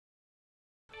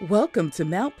Welcome to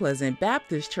Mount Pleasant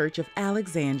Baptist Church of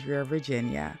Alexandria,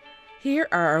 Virginia. Here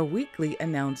are our weekly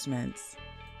announcements.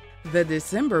 The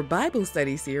December Bible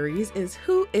study series is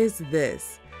Who is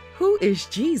This? Who is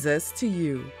Jesus to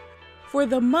you? For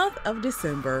the month of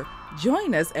December,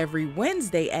 join us every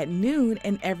Wednesday at noon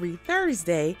and every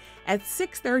Thursday at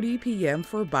 6:30 p.m.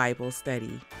 for Bible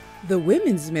study. The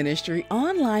Women's Ministry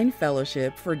Online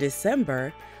Fellowship for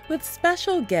December with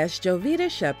special guest Jovita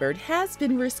Shepherd has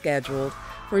been rescheduled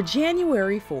for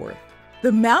January 4th.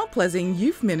 The Mount Pleasant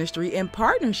Youth Ministry, in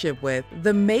partnership with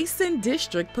the Mason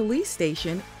District Police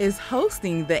Station, is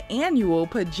hosting the annual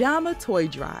Pajama Toy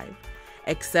Drive,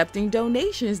 accepting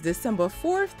donations December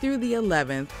 4th through the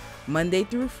 11th, Monday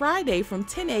through Friday from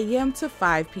 10 a.m. to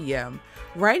 5 p.m.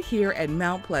 right here at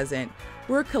Mount Pleasant.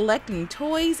 We're collecting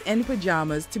toys and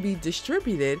pajamas to be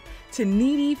distributed to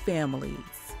needy families.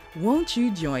 Won't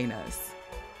you join us?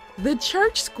 The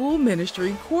Church School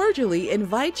Ministry cordially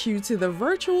invites you to the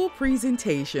virtual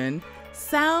presentation,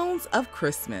 Sounds of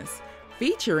Christmas,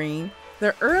 featuring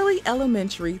the early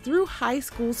elementary through high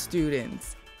school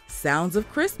students. Sounds of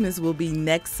Christmas will be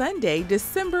next Sunday,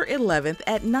 December 11th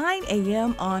at 9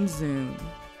 a.m. on Zoom.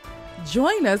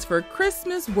 Join us for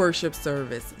Christmas worship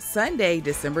service, Sunday,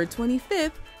 December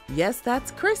 25th. Yes,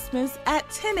 that's Christmas at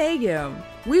 10 a.m.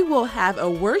 We will have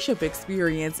a worship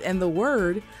experience in the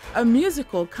Word, a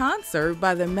musical concert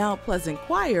by the Mount Pleasant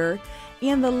Choir,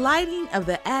 and the lighting of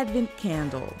the Advent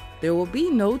candle. There will be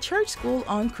no church school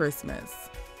on Christmas.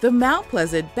 The Mount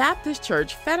Pleasant Baptist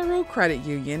Church Federal Credit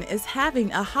Union is having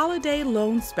a holiday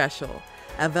loan special,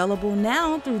 available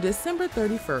now through December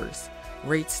 31st.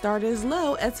 Rates start as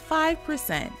low as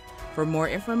 5%. For more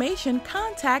information,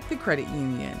 contact the credit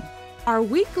union. Our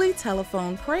weekly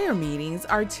telephone prayer meetings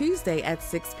are Tuesday at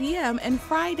 6 p.m. and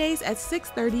Fridays at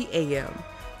 6:30 a.m.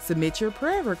 Submit your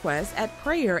prayer requests at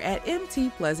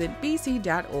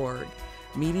prayer@Mt.Pleasantbc.org.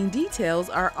 Meeting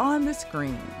details are on the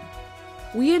screen.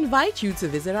 We invite you to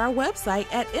visit our website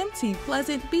at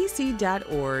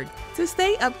Mt.Pleasantbc.org to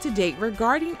stay up to date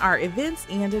regarding our events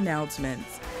and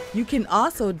announcements. You can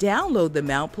also download the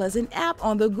Mount Pleasant app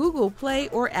on the Google Play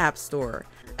or App Store.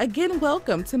 Again,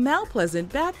 welcome to Mount Pleasant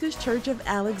Baptist Church of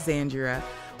Alexandria,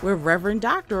 where Reverend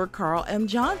Dr. Carl M.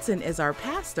 Johnson is our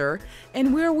pastor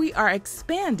and where we are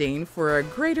expanding for a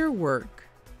greater work.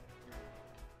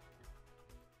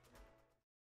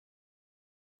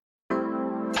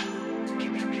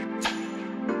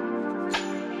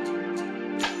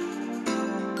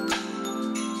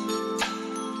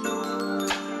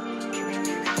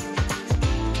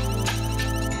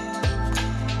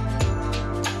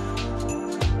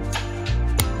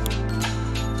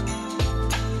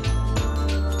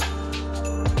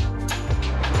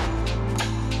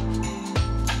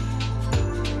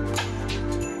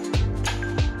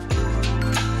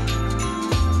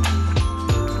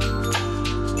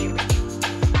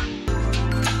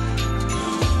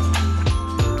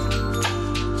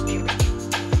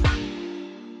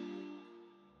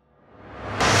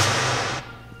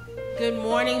 Good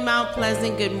morning, Mount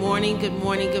Pleasant. Good morning, good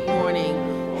morning, good morning.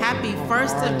 Happy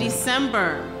 1st of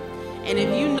December. And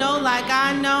if you know, like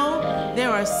I know,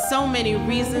 there are so many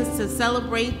reasons to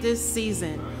celebrate this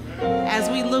season as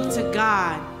we look to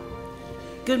God.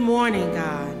 Good morning,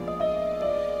 God.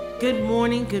 Good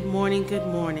morning, good morning, good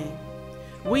morning.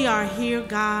 We are here,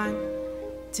 God,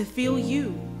 to feel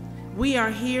you. We are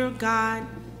here, God,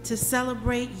 to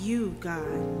celebrate you,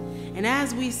 God. And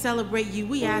as we celebrate you,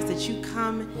 we ask that you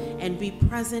come and be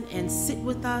present and sit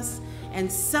with us and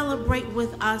celebrate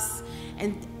with us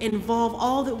and involve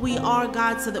all that we are,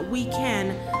 God, so that we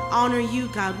can honor you,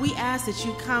 God. We ask that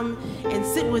you come and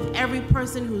sit with every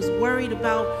person who's worried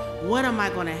about what am I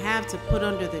going to have to put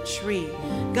under the tree.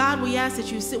 God, we ask that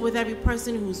you sit with every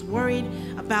person who's worried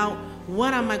about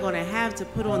what am I going to have to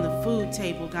put on the food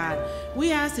table, God.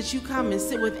 We ask that you come and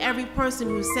sit with every person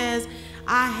who says,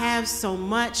 I have so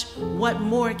much, what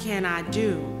more can I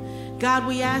do? God,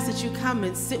 we ask that you come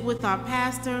and sit with our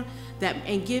pastor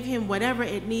and give him whatever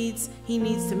he needs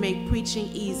to make preaching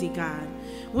easy, God.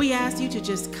 We ask you to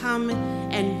just come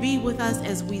and be with us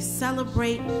as we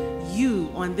celebrate you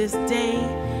on this day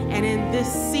and in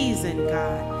this season,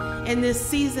 God. In this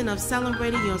season of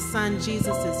celebrating your son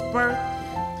Jesus' birth,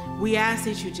 we ask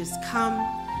that you just come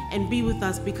and be with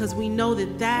us because we know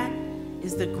that that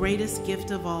is the greatest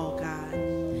gift of all, God.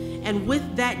 And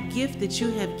with that gift that you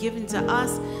have given to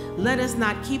us, let us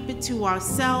not keep it to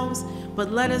ourselves,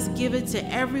 but let us give it to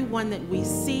everyone that we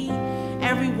see,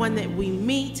 everyone that we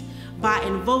meet, by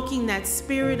invoking that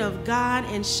Spirit of God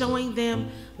and showing them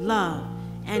love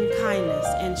and kindness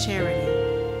and charity.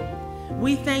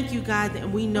 We thank you, God,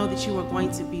 and we know that you are going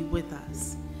to be with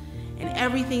us. in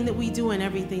everything that we do and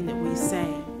everything that we say.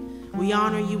 We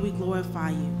honor you, we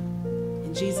glorify you.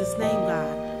 In Jesus' name,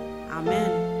 God,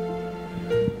 amen.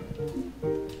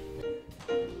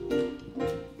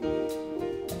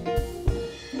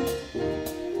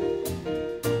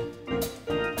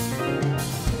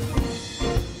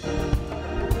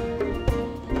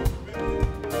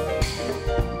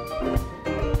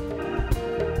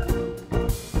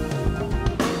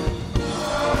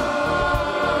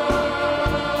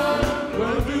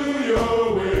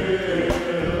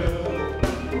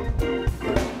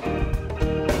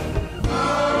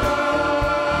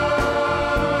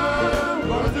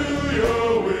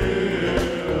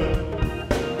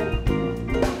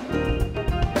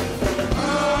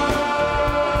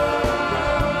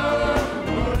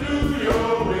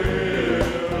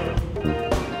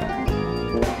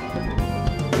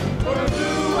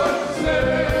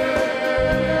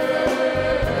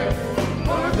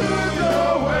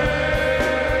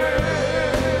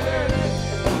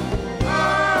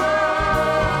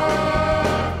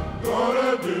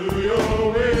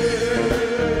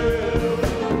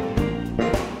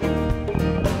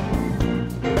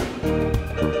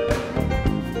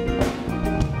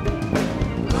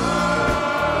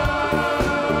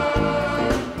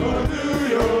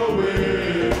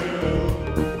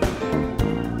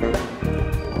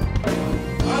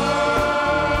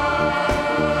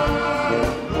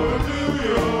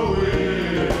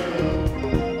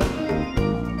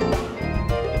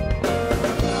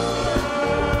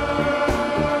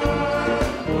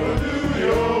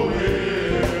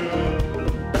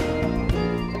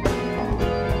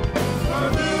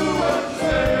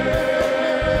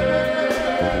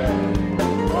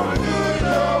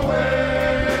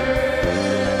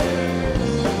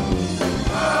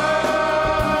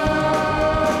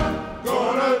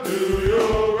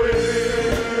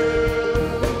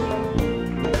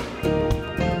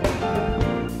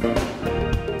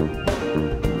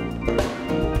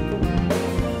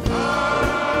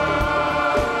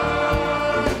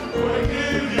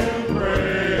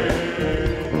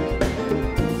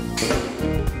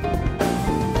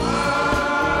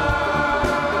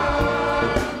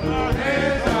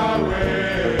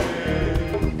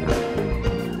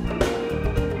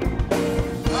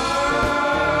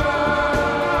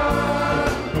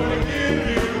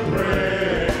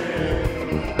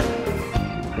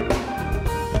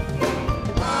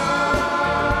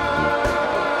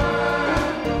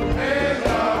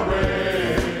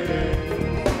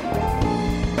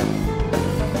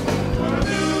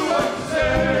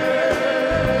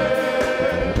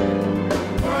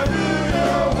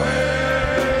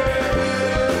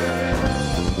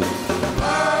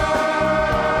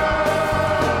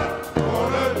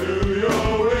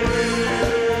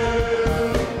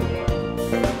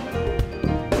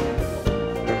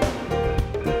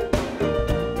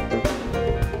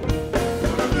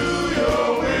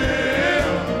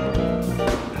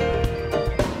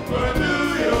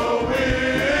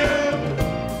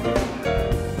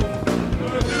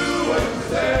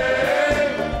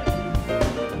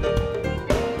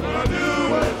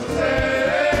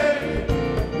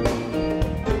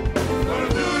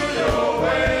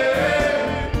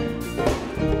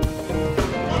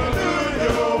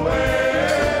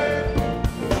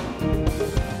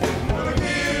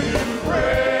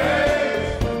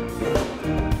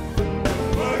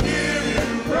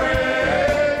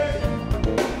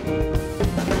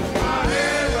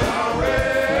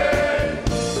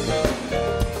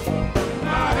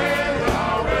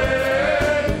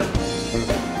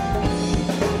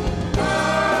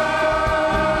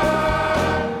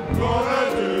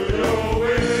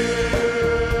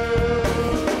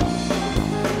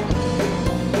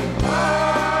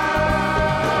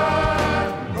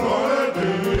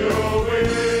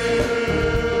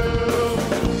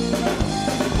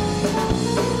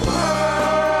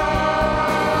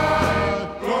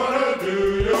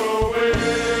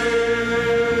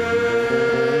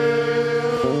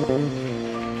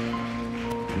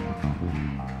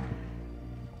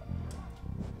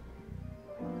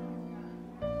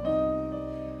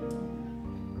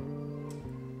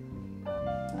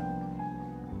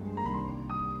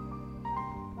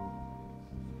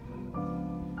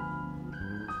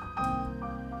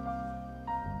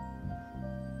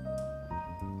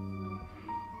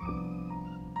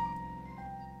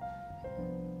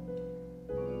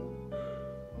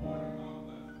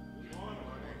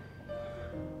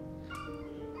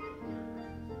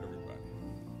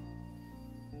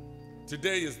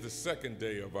 Today is the second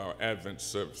day of our Advent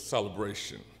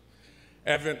celebration.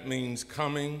 Advent means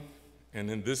coming, and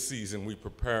in this season we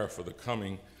prepare for the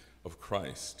coming of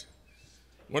Christ.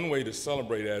 One way to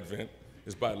celebrate Advent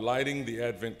is by lighting the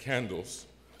Advent candles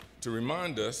to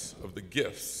remind us of the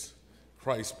gifts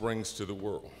Christ brings to the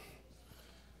world.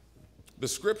 The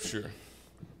scripture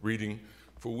reading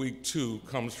for week 2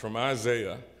 comes from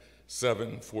Isaiah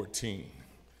 7:14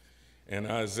 and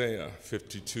Isaiah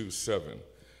 52:7.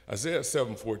 Isaiah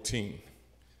 7:14.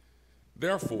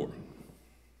 Therefore,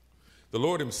 the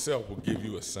Lord himself will give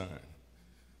you a sign.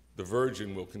 The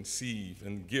virgin will conceive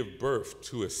and give birth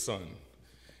to a son,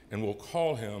 and will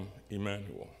call him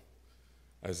Emmanuel.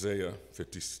 Isaiah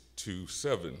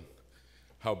 52:7.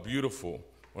 How beautiful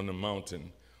on the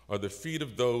mountain are the feet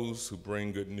of those who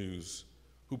bring good news,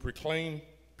 who proclaim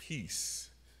peace,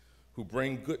 who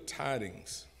bring good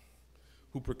tidings,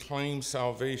 who proclaim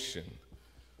salvation,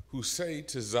 who say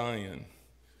to Zion,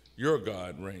 your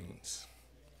God reigns.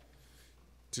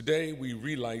 Today we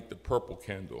relight the purple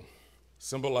candle,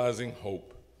 symbolizing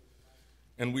hope,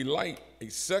 and we light a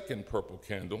second purple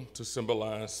candle to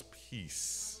symbolize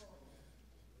peace.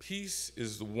 Peace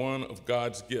is one of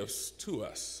God's gifts to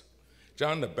us.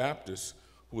 John the Baptist,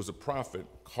 who was a prophet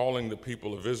calling the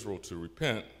people of Israel to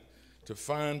repent, to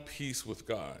find peace with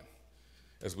God.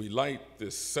 As we light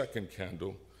this second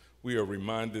candle, we are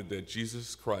reminded that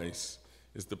Jesus Christ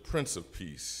is the Prince of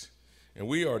Peace, and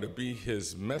we are to be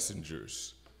his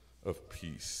messengers of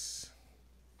peace.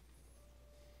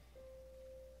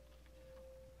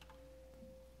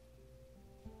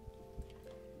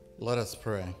 Let us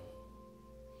pray.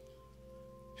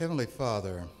 Heavenly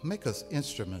Father, make us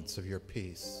instruments of your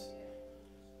peace.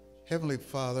 Heavenly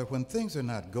Father, when things are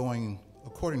not going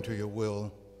according to your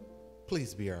will,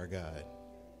 please be our guide.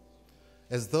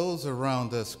 As those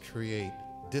around us create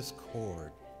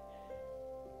discord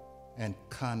and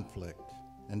conflict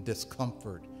and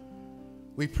discomfort,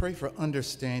 we pray for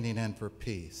understanding and for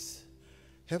peace.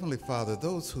 Heavenly Father,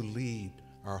 those who lead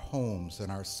our homes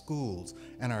and our schools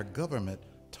and our government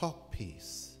talk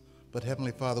peace. But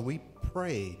Heavenly Father, we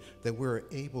pray that we're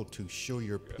able to show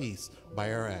your peace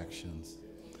by our actions.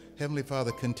 Heavenly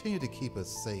Father, continue to keep us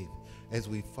safe as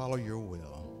we follow your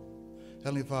will.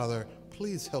 Heavenly Father,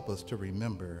 please help us to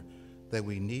remember that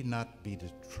we need not be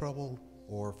troubled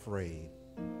or afraid,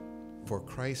 for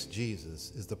Christ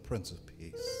Jesus is the Prince of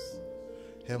Peace.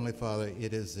 Heavenly Father,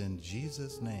 it is in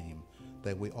Jesus' name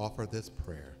that we offer this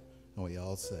prayer, and we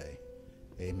all say,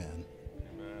 amen.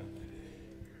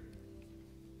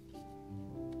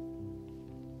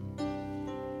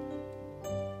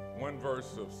 One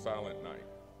verse of Silent Night.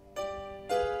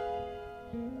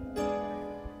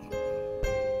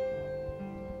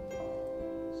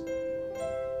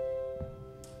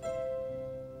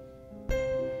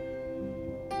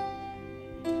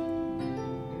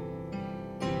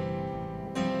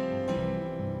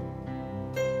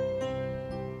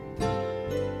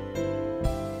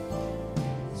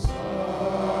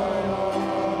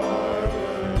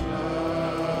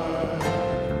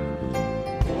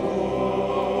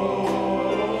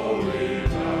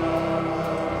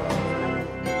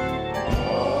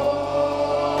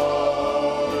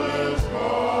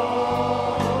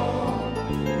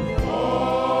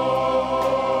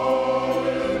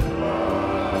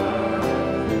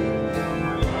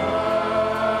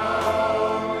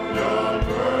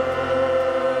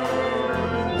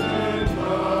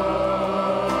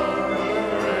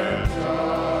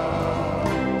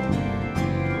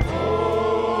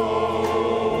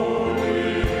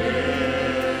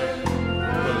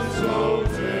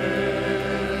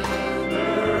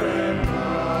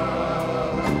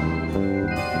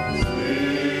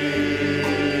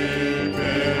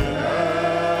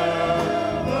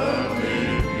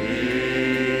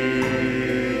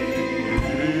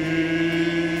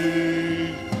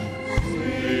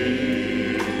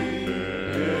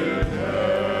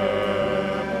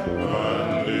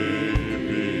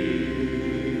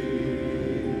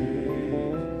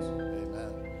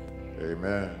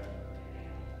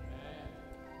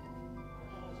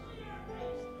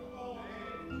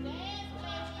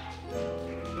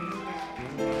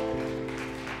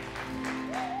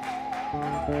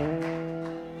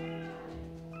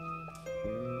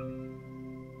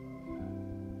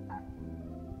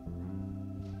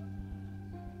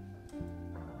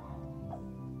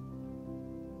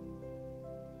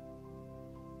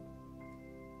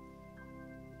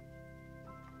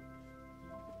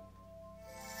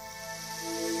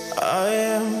 I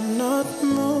am not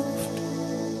moved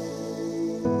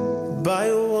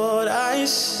by what I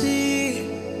see.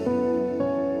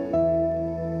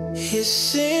 He's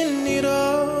seen it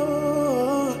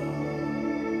all.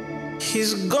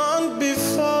 He's gone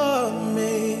before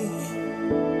me.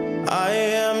 I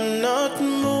am not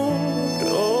moved,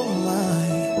 oh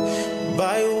my,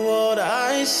 by what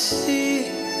I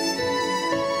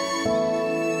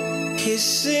He's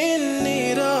seen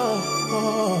it all.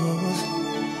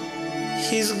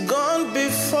 He's gone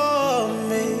before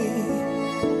me.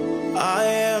 I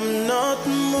am not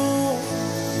moved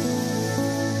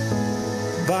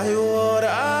by what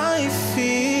I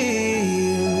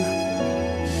feel.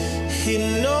 He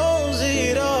knows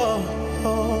it all.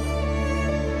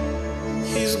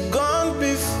 He's gone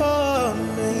before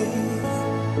me.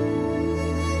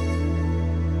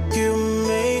 You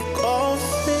make all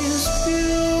things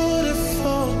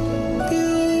beautiful,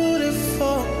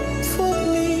 beautiful for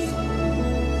me.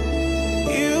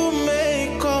 You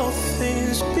make all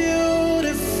things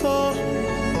beautiful,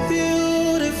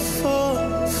 beautiful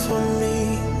for me.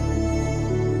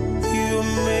 You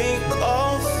make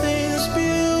all things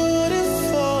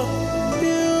beautiful,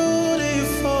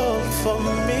 beautiful for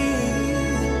me.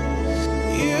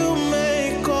 You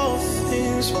make all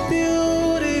things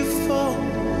beautiful,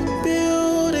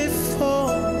 beautiful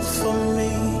for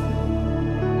me.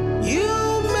 You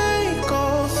make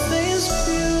all things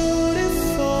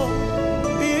beautiful,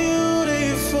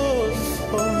 beautiful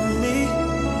for me.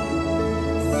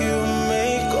 You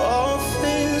make all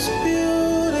things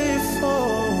beautiful,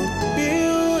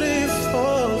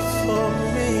 beautiful for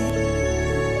me.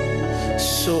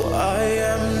 So I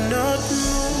am not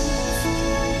moved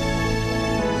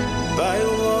by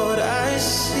what I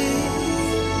see.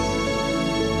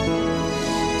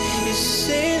 He's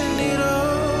seen it all.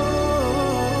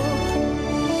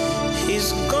 He's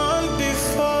gone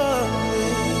before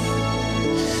me.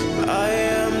 I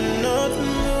am not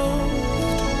moved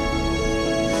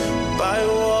by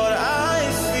what I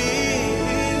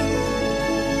feel.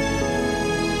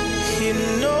 He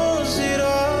knows it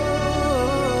all.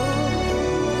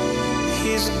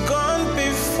 He's gone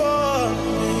before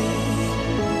me.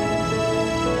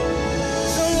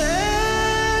 So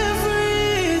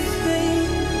everything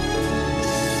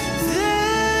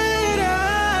that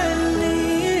I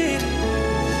need,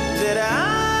 that I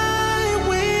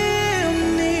will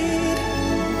need,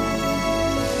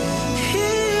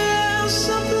 He has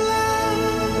supplied.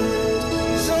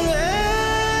 So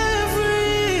everything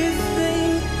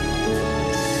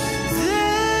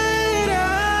that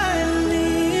I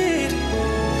need,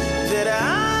 that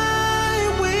I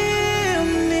will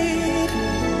need,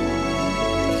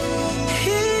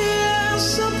 He has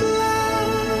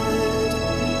supplied.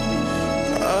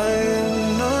 I am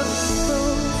not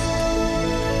moved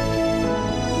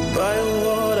by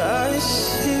what I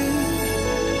see.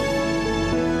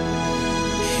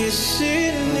 He's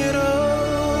seen it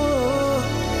all.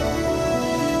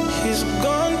 He's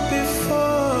gone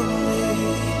before me.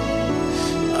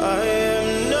 I am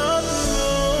not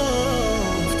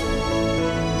moved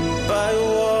by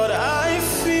what I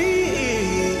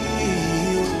feel.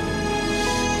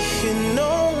 He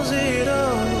knows it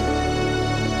all.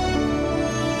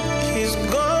 He's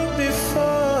gone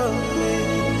before me.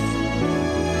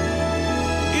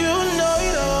 You know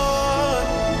it all.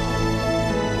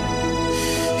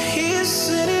 He's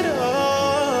seen it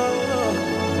all.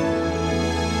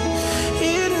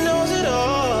 He knows it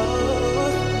all.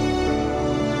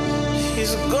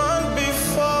 He's gone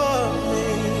before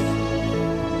me.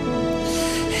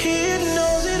 He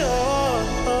knows it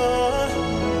all.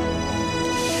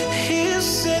 He's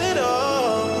seen it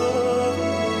all.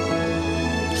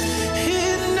 He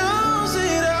knows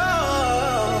it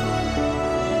all.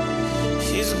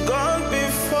 He's gone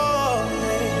before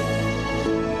me.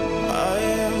 I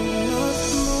am not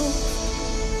moved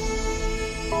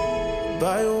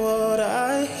by what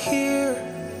I hear.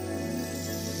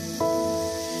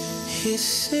 He's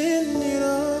seen it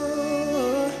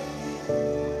all.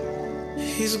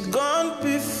 He's gone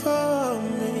before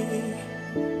me.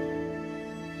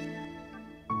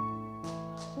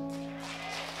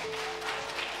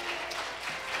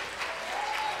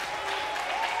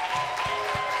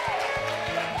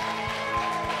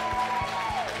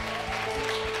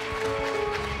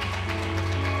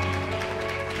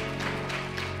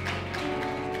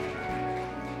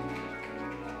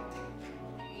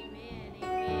 Amen,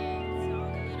 amen.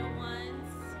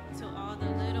 To all the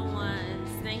little ones,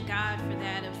 thank God for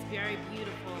that. It was very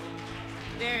beautiful.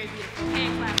 Very beautiful.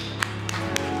 Hand clap for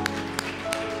them.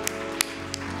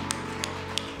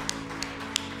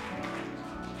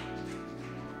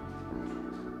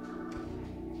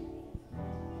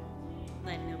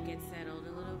 Letting them get settled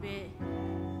a little bit.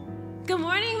 Good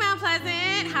morning, Mount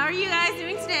Pleasant. How are you guys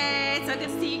doing today? It's so good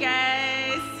to see you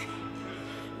guys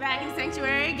back in the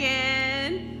sanctuary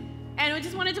again. And we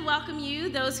just wanted to welcome you,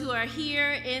 those who are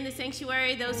here in the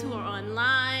sanctuary, those who are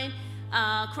online,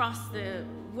 across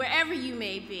wherever you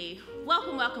may be.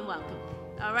 Welcome, welcome, welcome.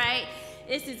 All right?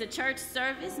 This is a church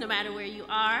service, no matter where you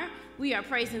are. We are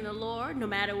praising the Lord, no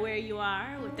matter where you are.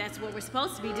 That's what we're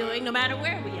supposed to be doing, no matter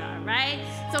where we are, right?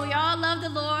 So we all love the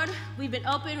Lord. We've been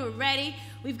open, we're ready.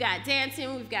 We've got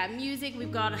dancing, we've got music, we've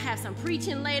got to have some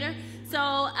preaching later.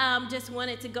 So just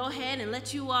wanted to go ahead and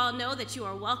let you all know that you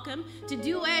are welcome to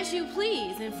do as you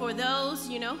please. And for those,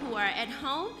 who are at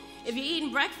home, if you're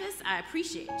eating breakfast, I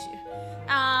appreciate you.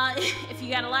 If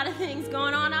you got a lot of things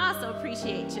going on, I also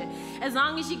appreciate you. As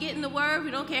long as you're getting the word,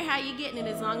 we don't care how you're getting it,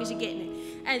 as long as you're getting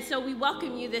it. And so we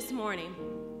welcome you this morning.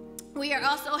 We are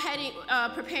also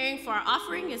preparing for our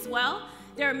offering as well.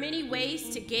 There are many ways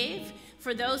to give.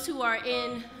 For those who are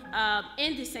in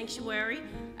the sanctuary,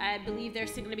 I believe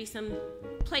there's going to be some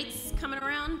plates coming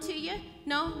around to you.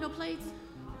 No plates?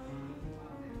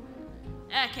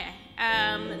 Okay.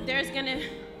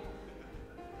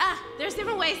 There's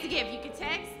different ways to give. You can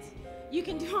text, you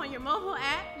can do on your mobile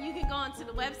app, you can go onto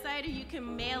the website, or you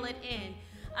can mail it in.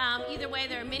 Either way,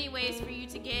 there are many ways for you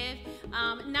to give.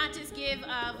 Not just give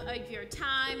of your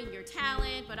time and your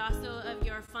talent, but also of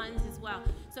your funds as well.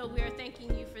 So we are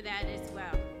thanking you for that as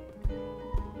well.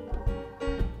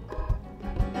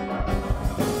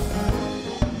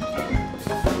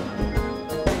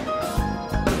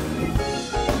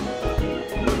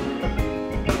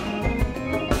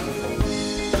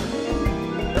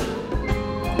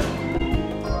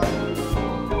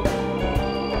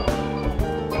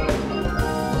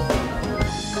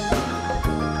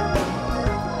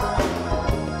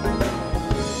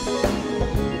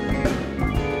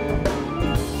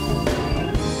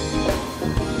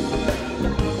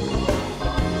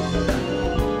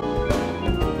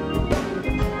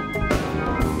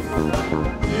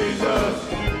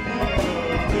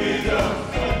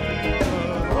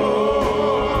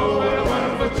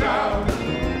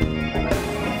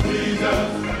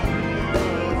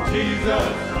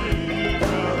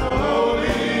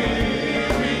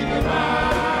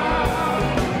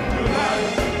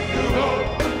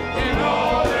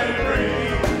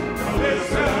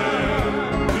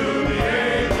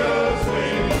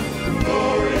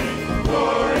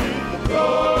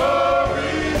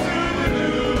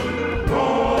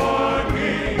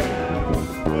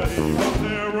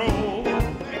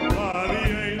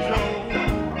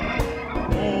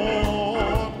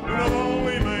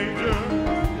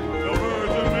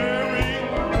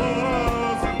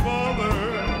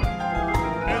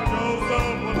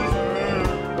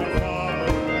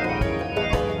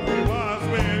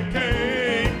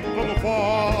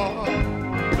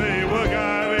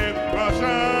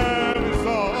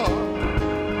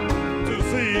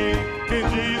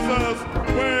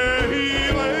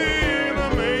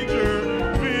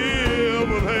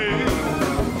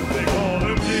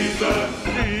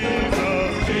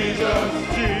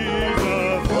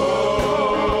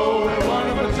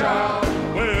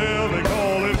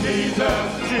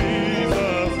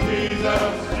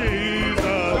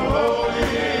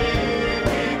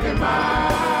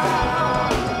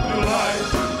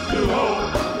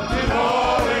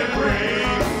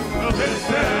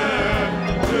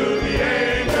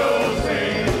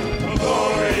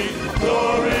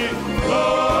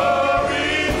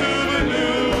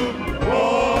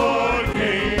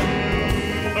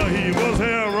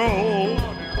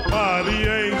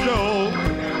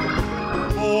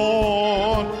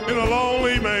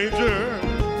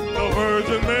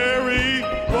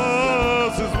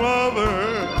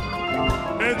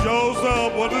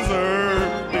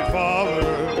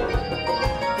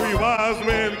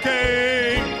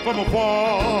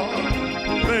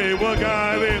 They were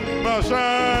guided by a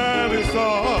shining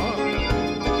star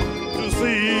to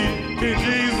see King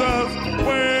Jesus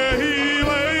where he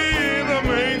lay in the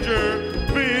manger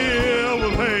filled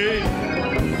with hay.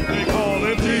 They call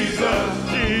him Jesus,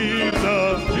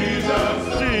 Jesus, Jesus,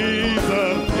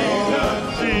 Jesus, Jesus,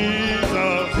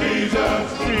 Jesus, Jesus,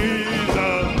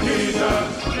 Jesus, Jesus,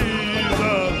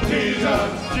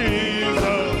 Jesus,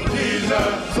 Jesus,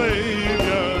 Jesus,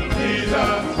 Savior,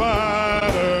 Jesus,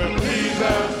 Father,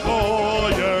 Jesus,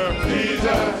 Lawyer,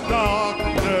 Jesus,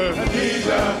 Doctor.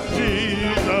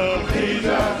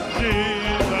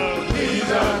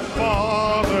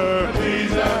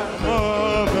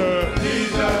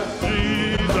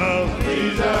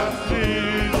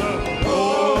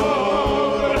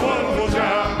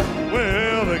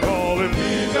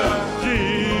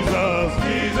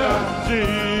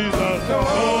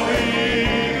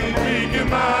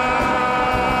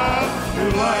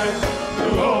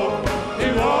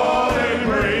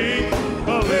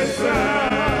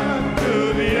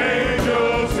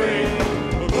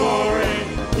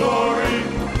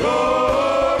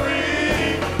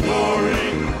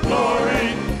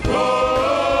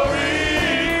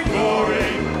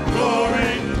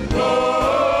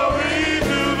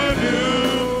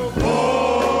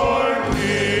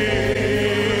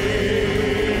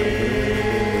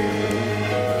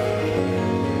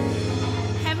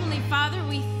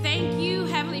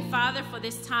 Father, for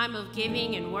this time of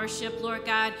giving and worship, Lord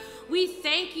God. We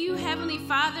thank you, Heavenly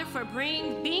Father, for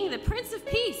being the Prince of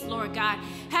Peace, Lord God.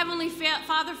 Heavenly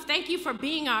Father, thank you for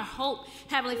being our hope,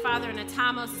 Heavenly Father, in a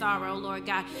time of sorrow, Lord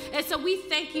God. And so we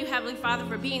thank you, Heavenly Father,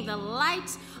 for being the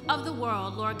light of the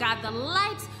world, Lord God, the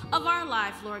light of our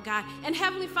life, Lord God. And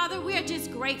Heavenly Father, we are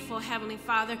just grateful, Heavenly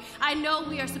Father. I know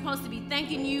we are supposed to be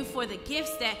thanking you for the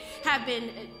gifts that have been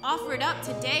offered up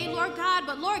today, Lord God,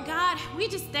 but Lord God, we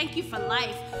just thank you for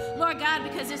life, Lord God,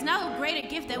 because there's no greater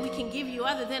gift that we can give you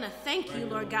other than a thank you,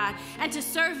 Lord God, and to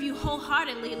serve you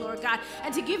wholeheartedly, Lord God,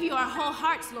 and to give you our whole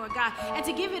hearts, Lord God, and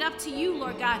to give it up to you,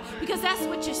 Lord God, because that's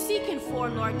what you're seeking for,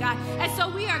 Lord God. And so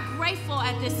we are grateful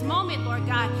at this moment, Lord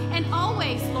God, and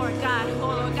always, Lord God,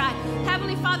 oh Lord God,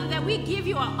 Heavenly Father, that we give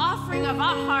you an offering of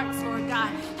our hearts, Lord God,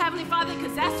 Heavenly Father,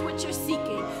 because that's what you're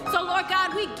seeking. So, Lord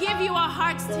God, we give you our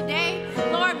hearts today.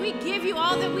 Lord, we give you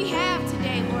all that we have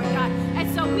today, Lord God.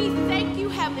 And so we thank you,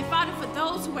 Heavenly Father, for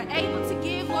those who were able to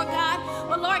give, Lord God.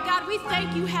 But, Lord God, we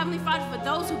thank you, Heavenly Father, for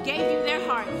those who gave you their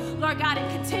heart, Lord God,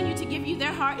 and continue to give you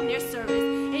their heart and their service.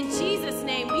 In Jesus'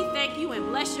 name, we thank you and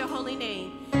bless your holy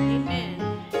name. Amen.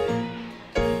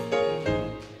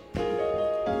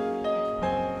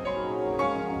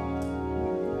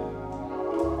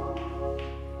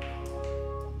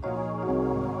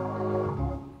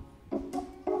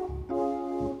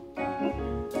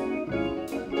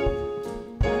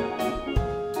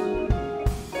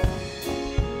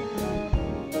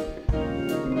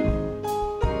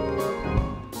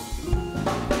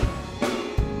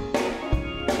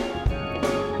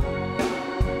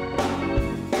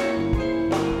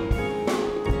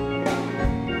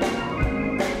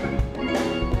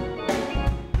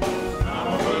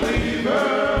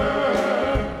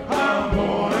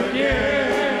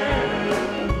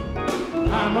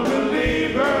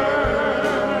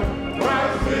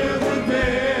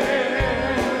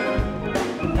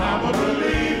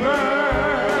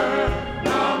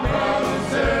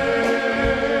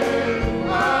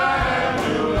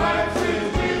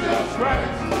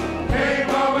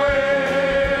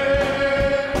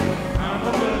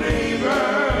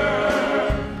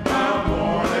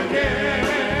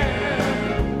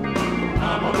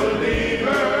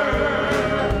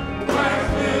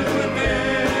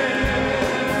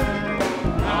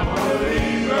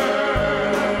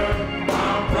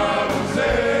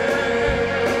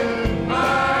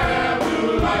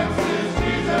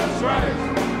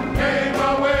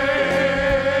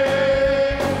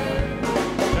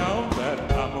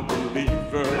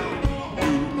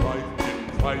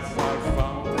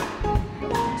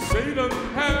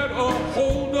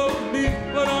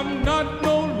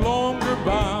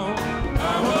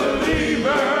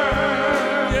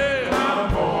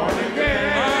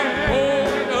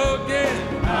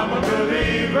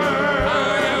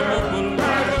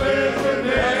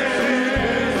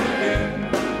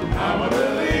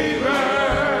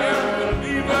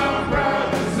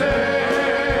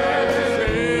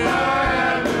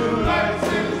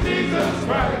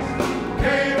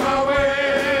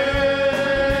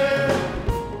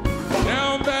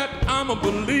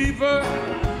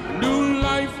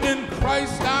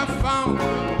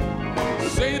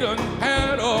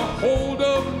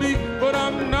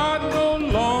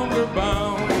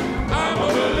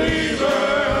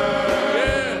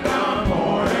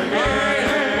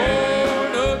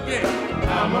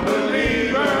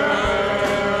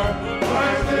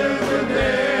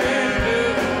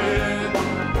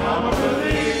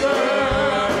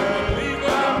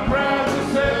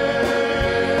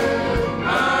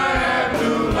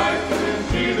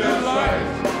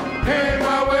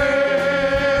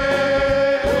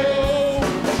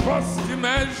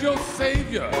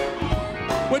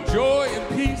 Joy and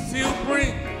peace he'll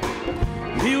bring.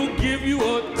 He'll give you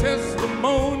a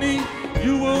testimony.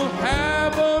 You will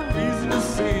have a reason to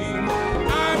sing.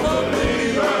 I'm a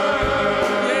believer.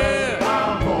 Yeah.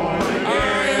 I'm born again. I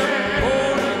am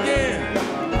born again.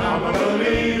 I'm a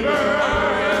believer.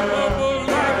 I am a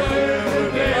believer. Christ is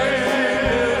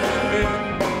within.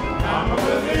 I'm a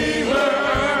believer.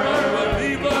 I'm a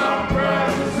believer. I'm proud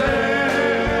to say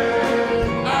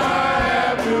I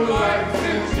have new life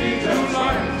since Jesus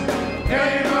Christ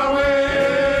came my way.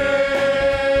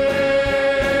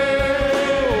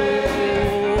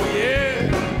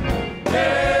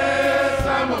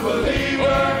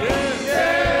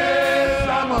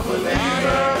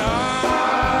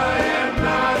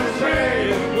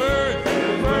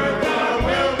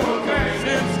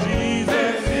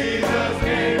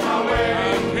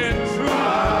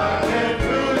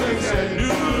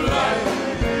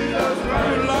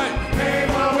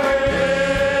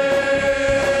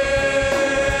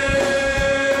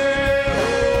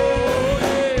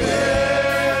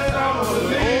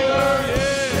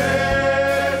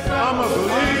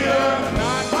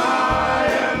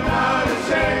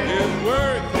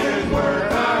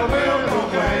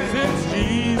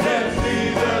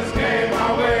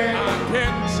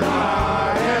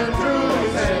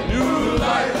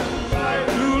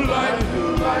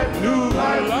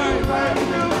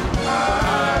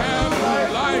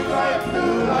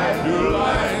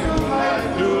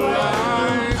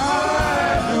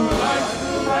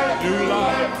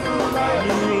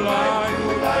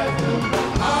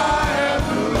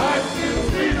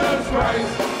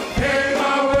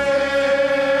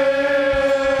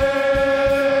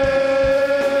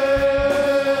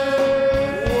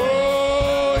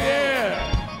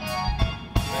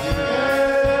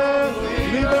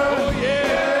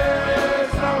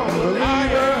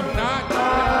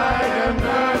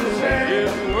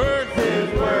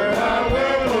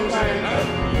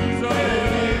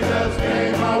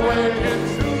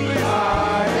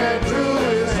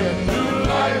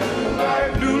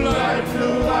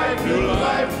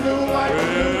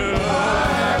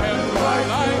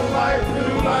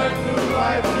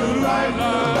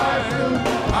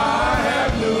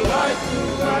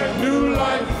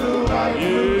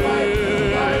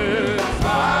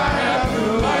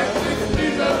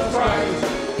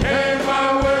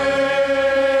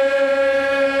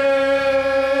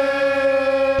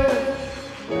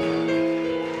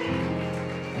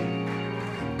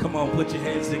 Come on, put your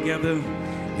hands together.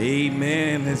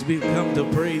 Amen. As we come to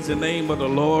praise the name of the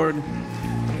Lord,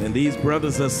 and these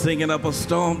brothers are singing up a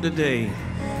storm today.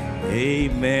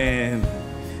 Amen.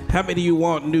 How many of you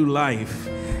want new life?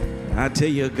 I tell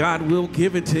you, God will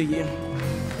give it to you.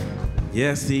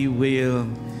 Yes, he will.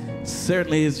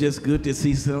 Certainly, it's just good to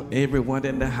see everyone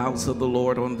in the house of the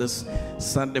Lord on this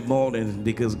Sunday morning,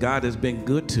 because God has been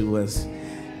good to us.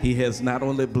 He has not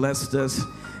only blessed us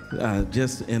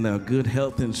just in a good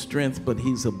health and strength, but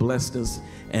he's blessed us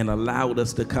and allowed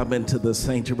us to come into the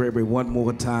sanctuary one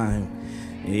more time.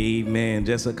 Amen.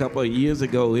 Just a couple of years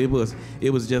ago, it was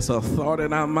just a thought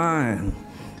in our mind,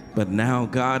 but now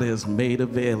God has made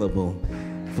available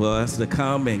for us to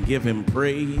come and give him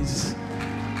praise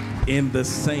in the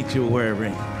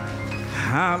sanctuary.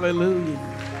 Hallelujah.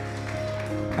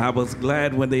 I was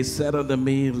glad when they said unto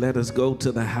me, let us go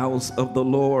to the house of the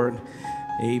Lord.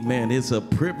 Amen. It's a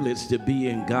privilege to be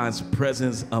in God's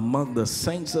presence among the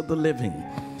saints of the living.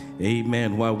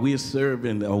 Amen. While we're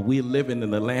serving or we're living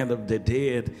in the land of the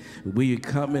dead, we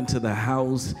come into the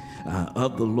house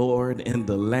of the Lord in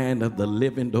the land of the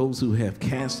living, those who have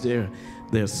cast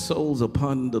their souls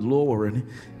upon the Lord,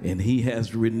 and he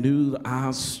has renewed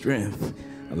our strength,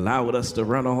 allowed us to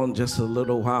run on just a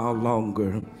little while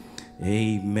longer.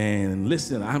 Amen.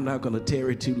 Listen, I'm not going to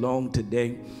tarry too long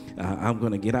today. I'm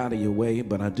going to get out of your way,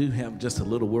 but I do have just a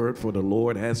little word for the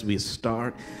Lord as we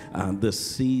start this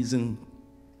season,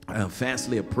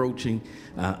 fastly approaching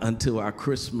until our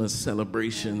Christmas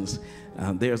celebrations.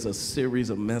 There's a series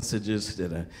of messages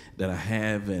that I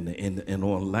have, and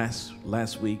on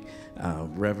last week,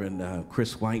 Reverend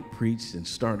Chris White preached and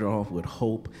started off with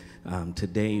hope.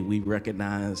 Today we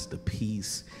recognize the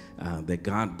peace that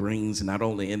God brings not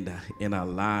only in our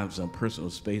lives and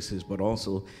personal spaces, but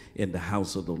also in the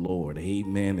house of the Lord.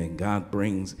 Amen. And God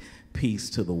brings peace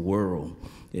to the world.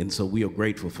 And so we are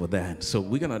grateful for that. So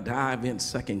we're going to dive in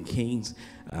 2 Kings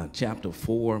chapter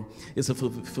 4. It's a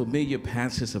familiar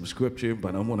passage of scripture,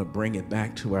 but I want to bring it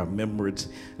back to our remembrance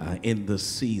in this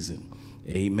season.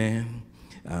 Amen.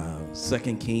 2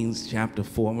 Kings chapter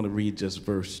 4, I'm going to read just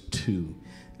verse 2.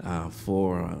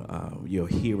 For your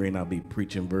hearing, I'll be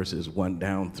preaching verses 1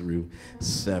 down through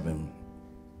 7.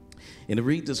 And it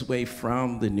reads this way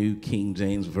from the New King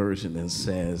James Version and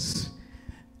says,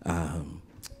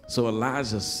 so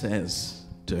Elijah says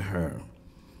to her,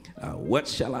 what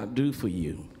shall I do for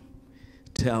you?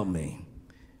 Tell me,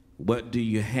 what do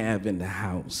you have in the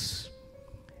house?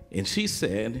 And she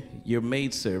said, your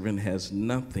maidservant has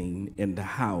nothing in the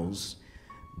house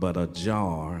but a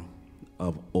jar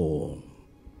of oil.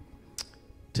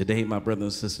 Today, my brother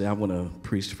and sister, I want to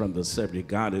preach from the subject,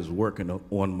 God is working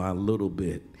on my little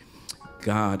bit.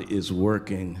 God is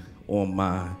working on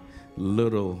my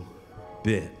little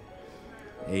bit.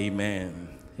 Amen.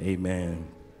 Amen.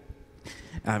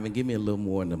 Ivan, give me a little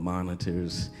more in the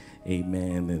monitors.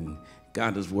 Amen. And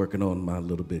God is working on my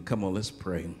little bit. Come on, let's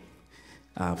pray.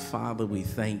 Father, we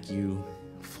thank you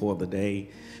for the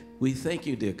day. We thank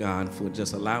you, dear God, for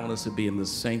just allowing us to be in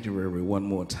this sanctuary one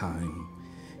more time.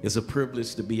 It's a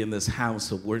privilege to be in this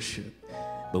house of worship,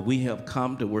 but we have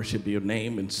come to worship your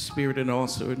name in spirit and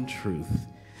also in truth.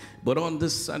 But on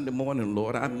this Sunday morning,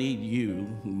 Lord, I need you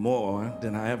more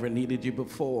than I ever needed you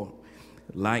before.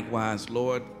 Likewise,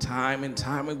 Lord, time and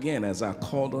time again, as I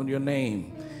called on your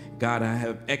name, God, I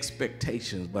have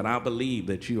expectations, but I believe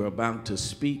that you are about to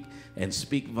speak and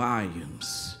speak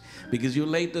volumes, because you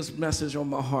laid this message on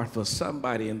my heart for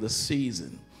somebody in this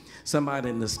season. Somebody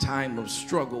in this time of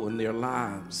struggle in their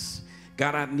lives.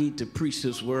 God, I need to preach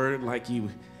this word like you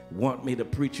want me to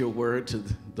preach your word to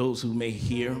those who may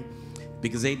hear,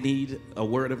 because they need a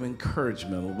word of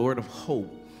encouragement, a word of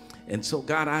hope. And so,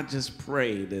 God, I just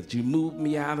pray that you move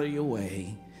me out of your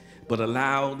way, but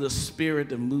allow the Spirit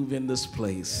to move in this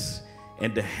place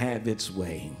and to have its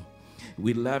way.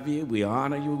 We love you, we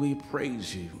honor you, we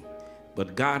praise you.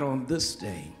 But God, on this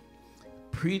day,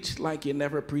 preach like you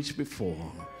never preached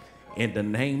before. In the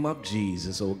name of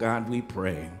Jesus, oh God, we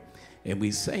pray. And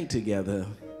we say together,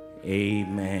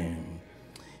 amen.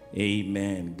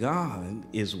 Amen. God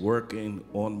is working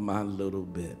on my little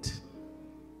bit.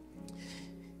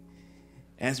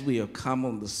 As we have come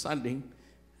on the Sunday,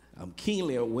 I'm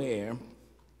keenly aware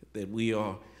that we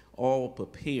are all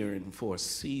preparing for a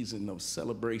season of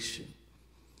celebration.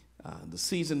 The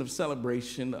season of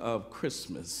celebration of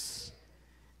Christmas.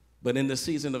 But in the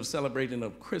season of celebrating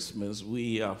of Christmas,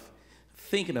 we are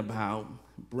thinking about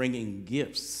bringing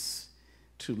gifts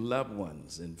to loved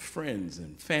ones and friends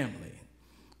and family,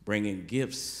 bringing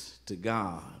gifts to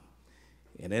God.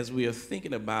 And as we are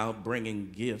thinking about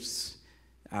bringing gifts,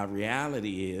 our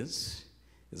reality is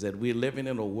is that we're living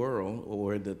in a world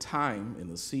or in the time, in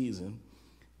the season,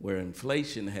 where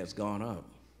inflation has gone up.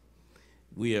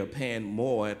 We are paying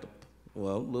more at the,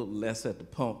 well, a little less at the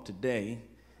pump today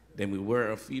than we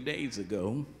were a few days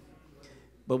ago,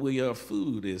 but our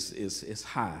food is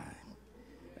high.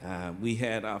 We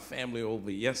had our family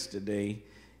over yesterday,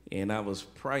 and I was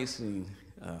pricing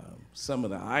some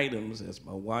of the items as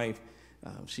my wife,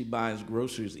 she buys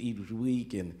groceries each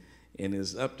week, and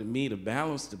it's up to me to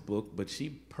balance the book, but she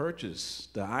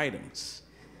purchased the items.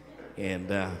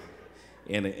 And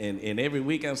every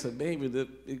week I said, baby,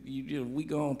 we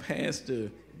going past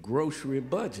the grocery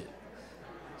budget.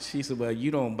 She said, well,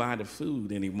 you don't buy the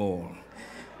food anymore.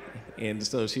 And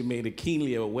so she made it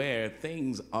keenly aware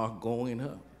things are going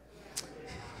up.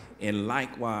 And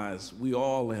likewise, we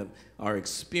all are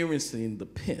experiencing the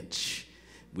pinch.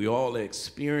 We all are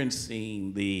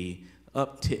experiencing the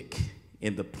uptick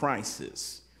in the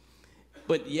prices.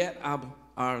 But yet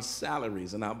our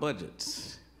salaries and our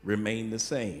budgets remain the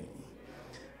same.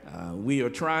 We are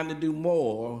trying to do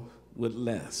more with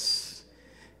less.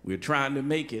 We're trying to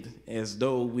make it as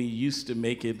though we used to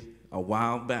make it a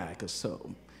while back or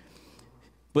so.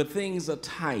 But things are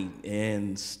tight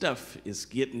and stuff is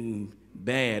getting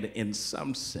bad in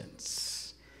some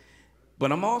sense.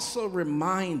 But I'm also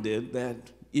reminded that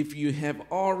if you have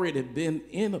already been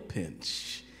in a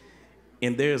pinch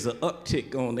and there's an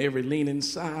uptick on every leaning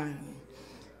side,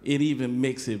 it even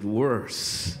makes it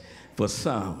worse for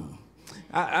some.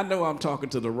 I know I'm talking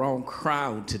to the wrong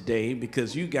crowd today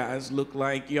because you guys look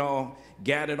like y'all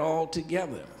got it all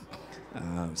together.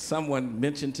 Someone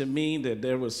mentioned to me that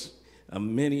there was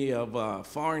many of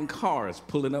foreign cars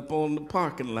pulling up on the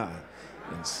parking lot.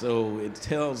 And so it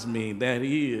tells me that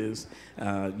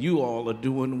you all are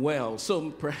doing well.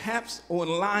 So perhaps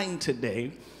online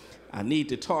today, I need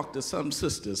to talk to some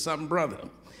sister, some brother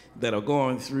that are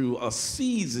going through a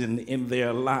season in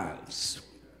their lives.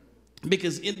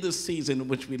 Because in this season in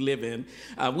which we live in,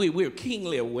 we're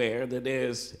keenly aware that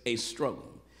there's a struggle.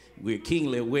 We're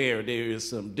keenly aware there is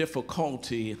some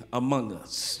difficulty among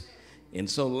us. And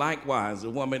so likewise, the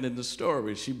woman in the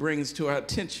story, she brings to our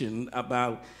attention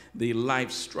about the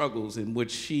life struggles in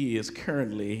which she is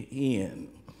currently in.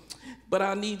 But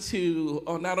I need to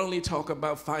not only talk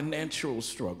about financial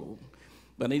struggle,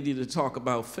 but I need to talk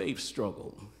about faith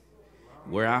struggle,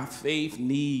 where our faith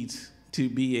needs to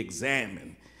be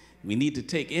examined. We need to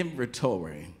take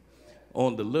inventory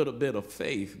on the little bit of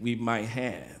faith we might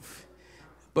have.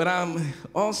 But I'm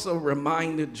also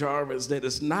reminded, Jarvis, that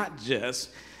it's not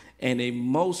just an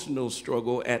emotional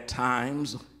struggle at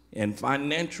times and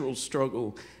financial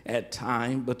struggle at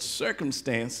times, but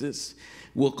circumstances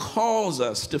will cause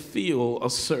us to feel a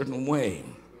certain way.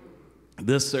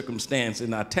 This circumstance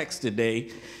in our text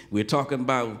today, we're talking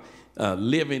about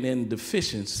living in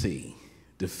deficiency.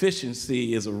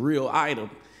 Deficiency is a real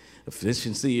item.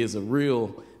 Deficiency is a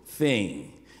real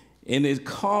thing. And it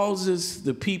causes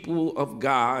the people of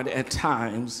God at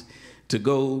times to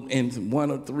go in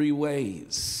one of three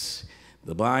ways.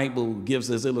 The Bible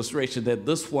gives us illustration that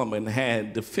this woman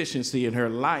had deficiency in her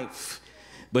life.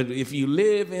 But if you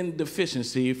live in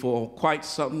deficiency for quite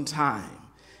some time,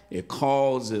 it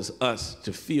causes us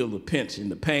to feel the pinch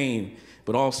and the pain,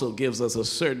 but also gives us a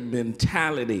certain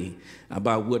mentality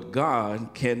about what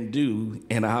God can do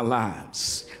in our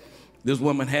lives. This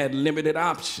woman had limited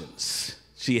options.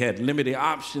 She had limited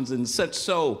options, and such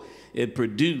so it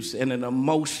produced an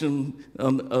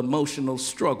emotional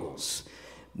struggles.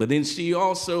 But then she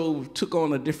also took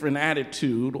on a different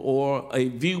attitude or a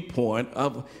viewpoint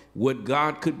of what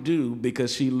God could do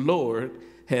because she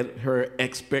had her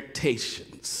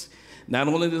expectations. Not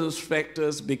only does it affect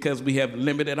us because we have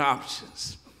limited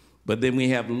options, but then we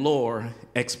have lower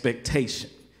expectation.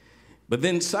 But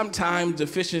then sometimes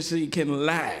deficiency can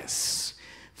last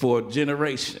for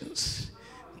generations.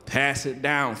 Pass it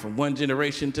down from one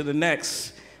generation to the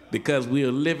next because we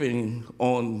are living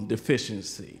on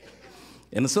deficiency.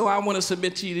 And so I want to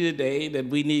submit to you today that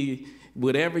we need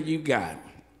whatever you got,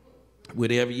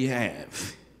 whatever you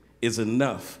have, is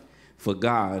enough for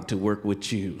God to work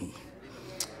with you.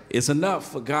 It's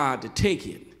enough for God to take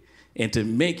it and to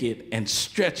make it and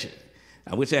stretch it.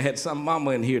 I wish I had some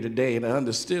mama in here today and I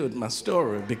understood my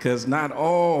story because not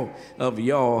all of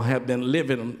y'all have been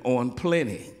living on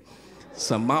plenty.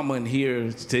 Some mama in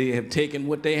here today have taken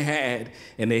what they had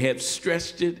and they have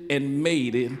stretched it and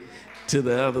made it to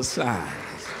the other side.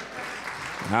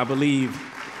 I believe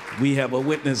we have a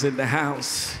witness in the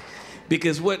house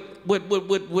because what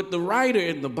the writer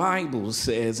in the Bible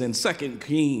says in 2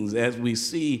 Kings, as we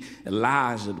see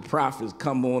Elijah, the prophet,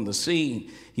 come on the scene,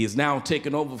 he is now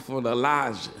taken over for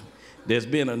Elijah. there's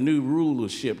been a new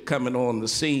rulership coming on the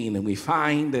scene, and we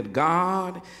find that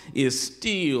God is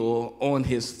still on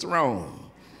his throne.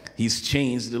 He's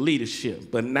changed the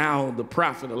leadership, but now the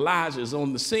prophet Elijah is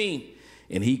on the scene,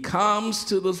 and he comes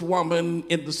to this woman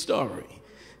in the story.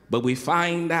 But we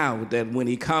find out that when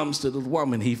he comes to this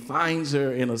woman, he finds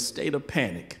her in a state of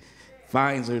panic,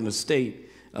 finds her in a state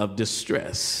of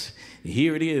distress.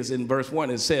 Here it is in verse 1,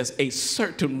 it says, a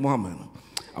certain woman,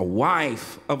 a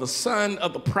wife of a son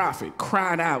of the prophet,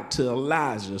 cried out to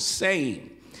Elijah, saying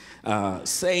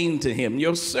to him,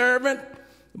 your servant,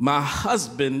 my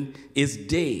husband, is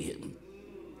dead.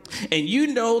 And you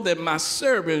know that my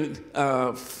servant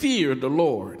feared the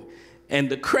Lord, and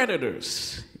the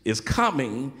creditors is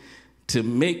coming to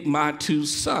make my 2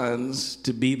 sons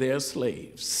to be their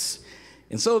slaves.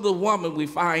 And so the woman we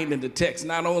find in the text,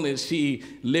 not only is she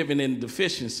living in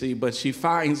deficiency, but she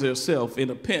finds herself in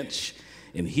a pinch.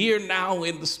 And here now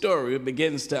in the story, it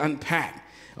begins to unpack,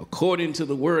 according to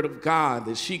the word of God,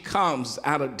 that she comes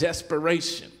out of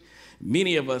desperation.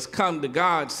 Many of us come to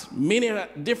God many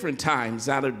different times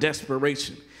out of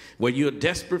desperation, where you're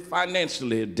desperate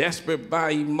financially, desperate by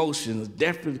emotions,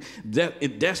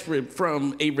 desperate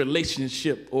from a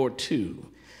relationship or two.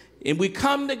 And we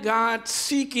come to God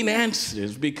seeking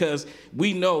answers because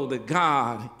we know that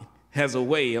God has a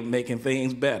way of making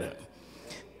things better.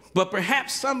 But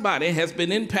perhaps somebody has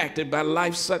been impacted by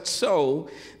life such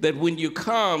so that when you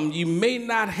come, you may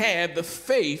not have the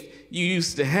faith you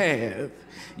used to have.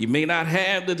 You may not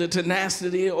have the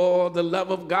tenacity or the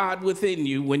love of God within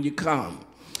you when you come.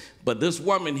 But this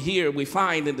woman here, we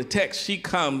find in the text, she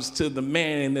comes to the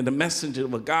man and the messenger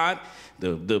of God,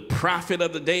 the prophet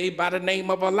of the day by the name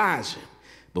of Elijah.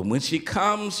 But when she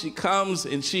comes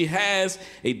and she has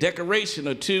a decoration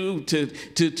or two to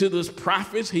this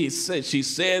prophet. She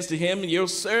says to him, your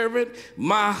servant,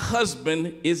 my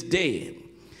husband, is dead.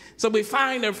 So we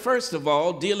find her, first of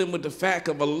all, dealing with the fact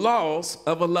of a loss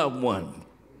of a loved one.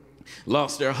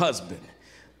 Lost her husband,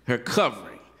 her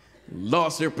covering,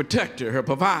 lost her protector, her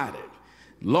provider,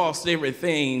 lost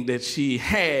everything that she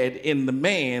had in the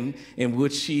man in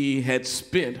which she had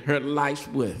spent her life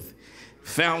with.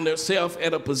 Found herself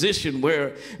at a position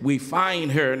where we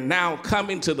find her now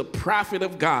coming to the prophet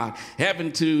of God,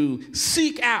 having to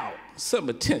seek out some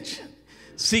attention,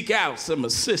 seek out some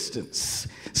assistance,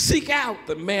 seek out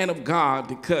the man of God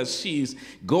because she's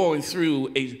going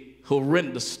through a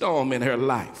horrendous storm in her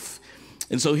life.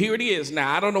 And so here it is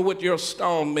now. I don't know what your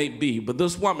storm may be, but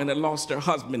this woman had lost her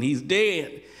husband. He's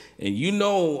dead. And you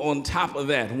know, on top of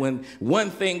that, when one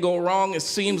thing go wrong, it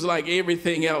seems like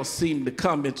everything else seemed to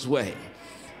come its way.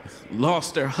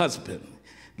 Lost her husband,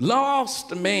 lost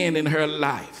the man in her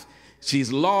life.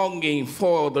 She's longing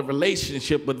for the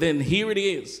relationship, but then here it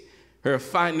is. Her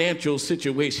financial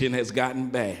situation has gotten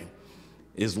bad.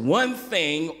 It's one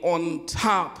thing on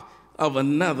top of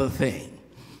another thing.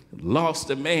 Lost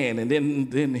a man, and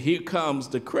then here comes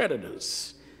the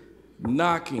creditors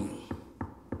knocking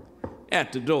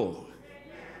at the door,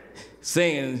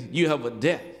 saying you have a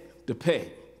debt to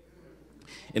pay.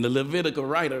 And the Levitical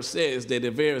writer says that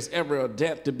if there is ever a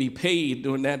debt to be paid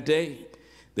during that day,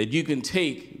 that you can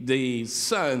take the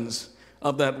sons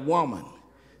of that woman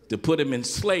to put them in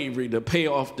slavery to pay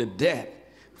off the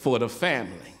debt for the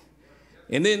family.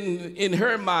 And then in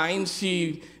her mind,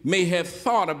 she may have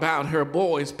thought about her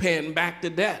boys paying back the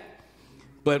debt.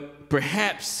 But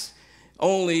perhaps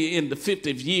only in the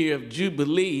 50th year of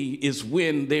Jubilee is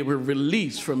when they were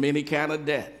released from any kind of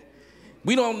debt.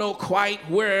 We don't know quite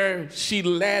where she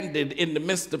landed in the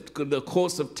midst of the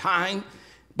course of time.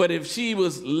 But if she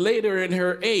was later in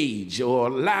her age or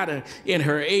latter in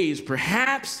her age,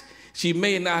 perhaps she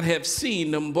may not have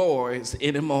seen them boys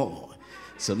anymore.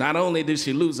 So not only did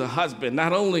she lose her husband,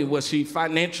 not only was she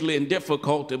financially in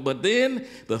difficulty, but then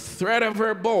the threat of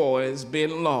her boys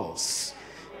being lost.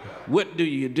 What do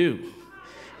you do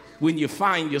when you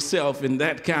find yourself in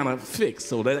that kind of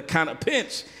fix or that kind of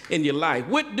pinch in your life?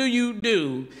 What do you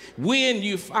do when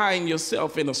you find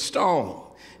yourself in a storm?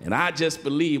 And I just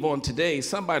believe on today,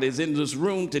 somebody's in this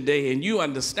room today, and you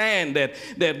understand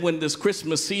that when this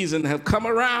Christmas season have come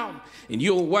around, and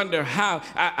you'll wonder how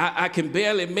I can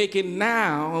barely make it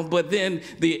now, but then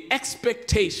the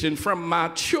expectation from my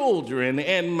children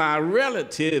and my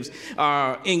relatives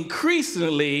are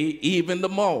increasingly even the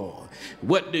more.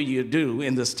 What do you do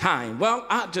in this time? Well,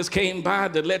 I just came by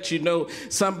to let you know,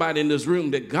 somebody in this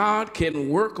room, that God can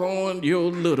work on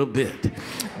your little bit.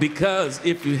 Because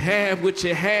if you have what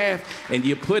you have and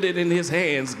you put it in his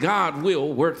hands, God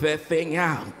will work that thing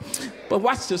out. But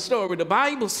watch the story. The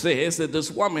Bible says that this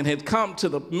woman had come to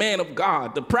the man of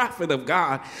God, the prophet of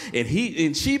God,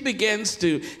 and she begins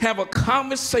to have a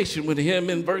conversation with him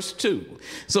in verse 2.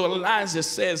 So Elijah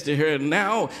says to her,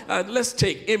 now let's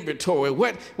take inventory.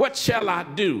 What shall I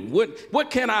do? What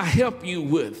can I help you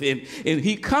with? And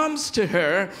he comes to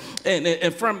her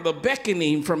and from the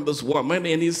beckoning from this woman,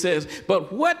 and he says,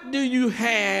 but what do you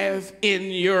have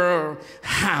in your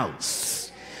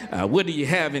house? What do you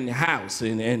have in your house?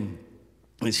 And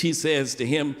she says to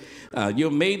him,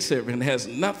 your maidservant has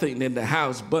nothing in the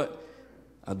house but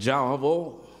a jar of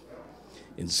oil.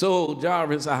 And so,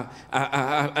 Jarvis,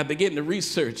 I began to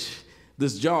research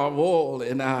this jar of oil,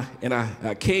 and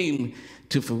I came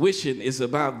to fruition. It's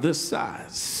about this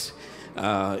size.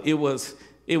 It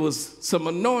was some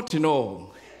anointing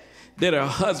oil that her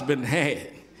husband had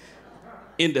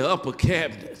in the upper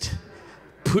cabinet,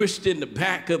 pushed in the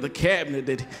back of the cabinet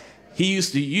that he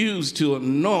used to use to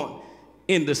anoint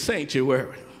in the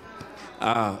sanctuary.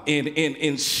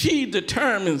 And she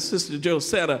determined, Sister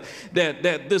Josetta,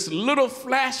 that this little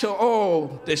flash of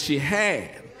oil that she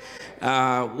had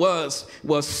was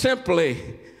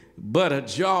simply but a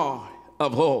jar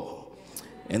of oil.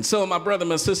 And so, my brother,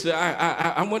 my sister,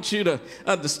 I want you to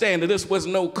understand that this was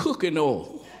no cooking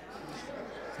oil.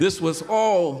 This was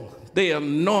all they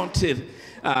anointed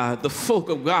the folk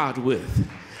of God with.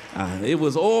 It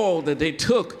was all that they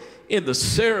took in the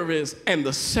service and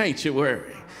the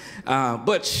sanctuary.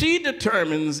 But she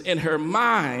determines in her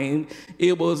mind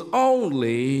it was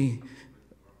only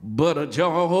but a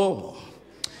jar of oil.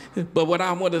 But what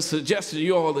I want to suggest to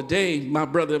you all today, my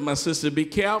brother and my sister, be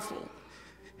careful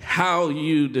how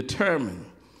you determine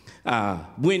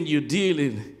when you're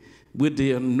dealing with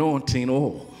the anointing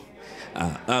oil.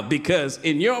 Because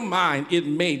in your mind, it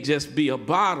may just be a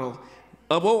bottle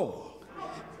of oil.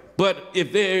 But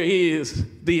if there is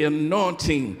the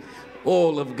anointing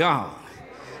oil of God,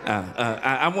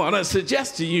 I want to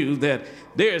suggest to you that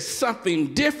there is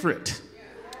something different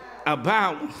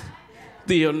about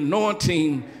the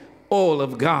anointing oil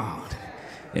of God.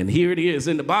 And here it is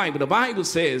in the Bible. The Bible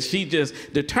says she just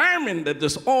determined that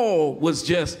this oil was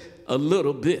just a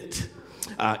little bit.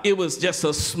 It was just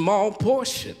a small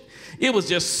portion. It was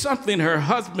just something her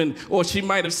husband, or she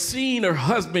might have seen her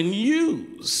husband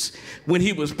use when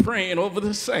he was praying over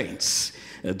the saints.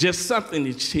 Just something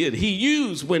that he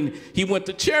used when he went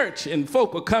to church, and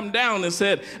folk would come down and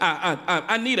said,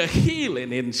 I need a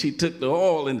healing. And she took the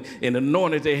oil and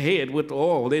anointed their head with the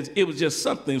oil. It was just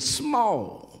something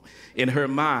small in her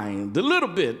mind, the little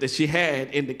bit that she had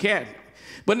in the cabinet.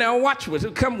 But now watch with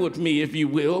it. Come with me, if you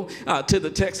will, to the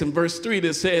text in verse 3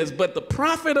 that says, but the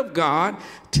prophet of God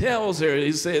tells her,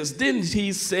 he says, then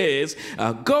he says,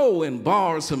 go and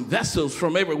borrow some vessels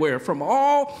from everywhere, from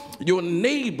all your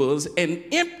neighbors, and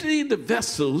empty the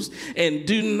vessels, and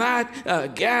do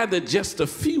not gather just a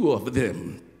few of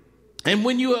them. And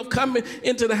when you have come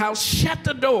into the house, shut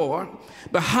the door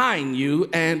behind you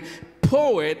and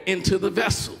pour it into the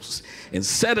vessels and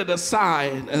set it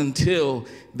aside until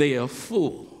they are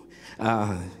full.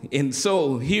 And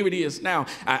so here it is now.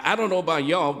 I don't know about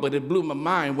y'all, but it blew my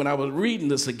mind when I was reading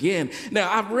this again. Now,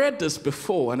 I've read this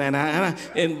before,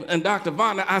 and Dr.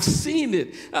 Vonner, I've seen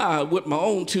it with my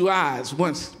own two eyes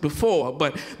once before.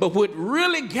 But what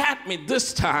really got me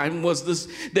this time was this,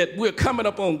 that we're coming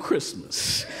up on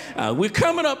Christmas. We're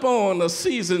coming up on a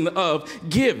season of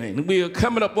giving. We're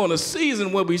coming up on a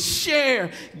season where we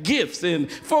share gifts,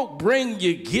 and folk bring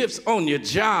you gifts on your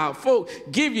job. Folk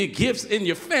give you gifts in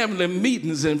your family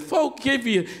meetings, and folk give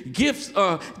you gifts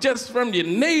just from your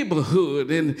neighborhood.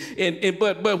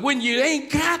 But when you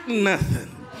ain't got nothing,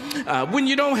 when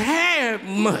you don't have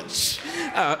much,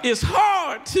 it's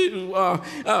hard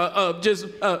to just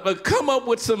come up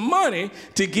with some money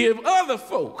to give other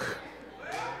folk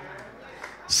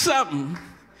something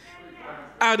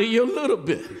out of your little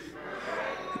bit.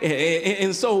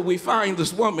 And so we find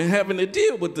this woman having to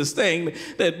deal with this thing,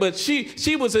 but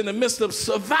she was in the midst of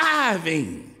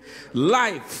surviving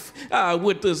life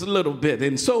with this little bit.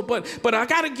 And so, but I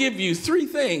got to give you three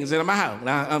things, and I'm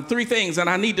out. Three things, and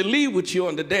I need to leave with you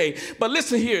on today. But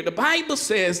listen here, the Bible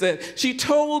says that she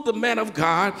told the man of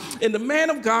God, and the man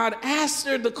of God asked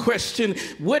her the question,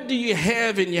 what do you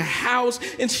have in your house?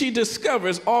 And she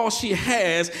discovers all she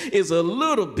has is a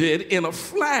little bit in a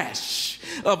flash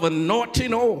of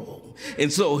anointing oil.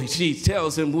 And so she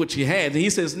tells him what she had. And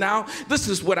he says, now, this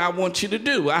is what I want you to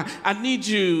do. I need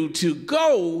you to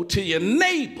go to your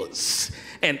neighbors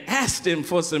and asked him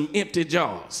for some empty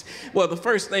jars. Well, the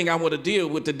first thing I want to deal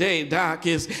with today, Doc,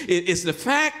 is the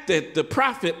fact that the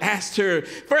prophet asked her,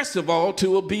 first of all,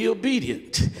 to be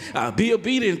obedient. Be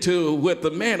obedient to what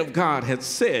the man of God had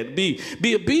said. Be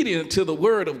obedient to the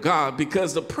word of God,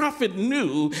 because the prophet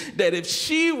knew that if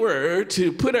she were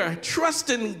to put her trust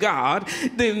in God,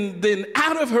 then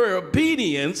out of her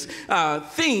obedience,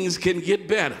 things can get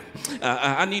better.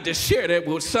 I need to share that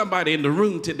with somebody in the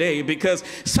room today, because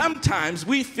sometimes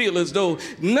we feel as though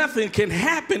nothing can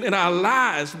happen in our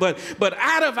lives, but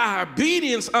out of our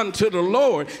obedience unto the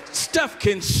Lord, stuff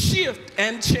can shift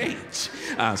and change.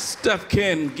 Stuff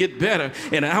can get better.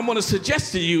 And I want to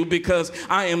suggest to you, because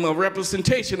I am a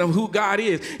representation of who God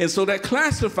is, and so that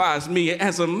classifies me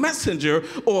as a messenger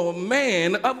or a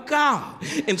man of God.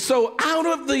 And so out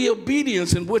of the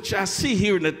obedience in which I see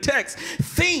here in the text,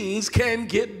 things can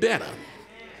get better.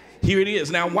 Here it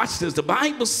is. Now watch this. The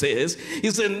Bible says,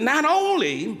 is that not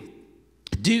only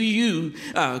do you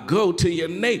go to your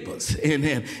neighbors and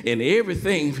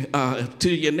everything to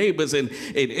your neighbors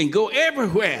and go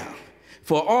everywhere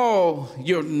for all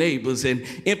your neighbors and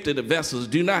empty the vessels.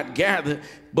 Do not gather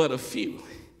but a few.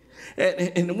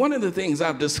 And one of the things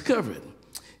I've discovered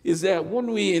is that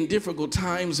when we're in difficult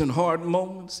times and hard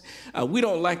moments, we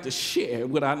don't like to share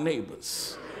with our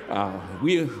neighbors.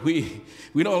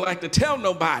 We don't like to tell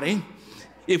nobody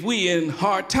if we in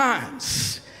hard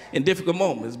times, in difficult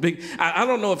moments. I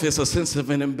don't know if it's a sense of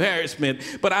an embarrassment,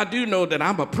 but I do know that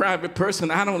I'm a private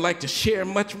person. I don't like to share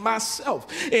much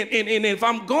myself. And if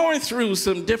I'm going through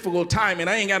some difficult time and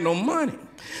I ain't got no money,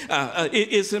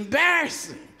 it's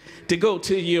embarrassing to go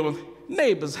to your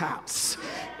neighbor's house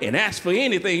and ask for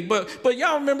anything. But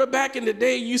y'all remember back in the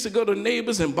day, you used to go to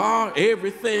neighbors and borrow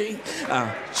everything,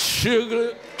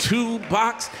 sugar, 2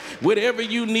 box, whatever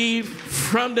you need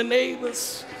from the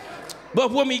neighbors.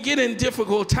 But when we get in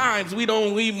difficult times, we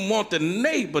don't even want the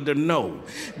neighbor to know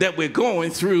that we're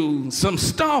going through some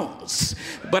storms.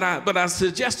 But I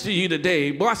suggest to you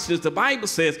today, watch this. The Bible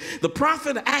says the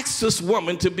prophet asked this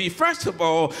woman to be, first of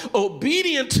all,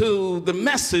 obedient to the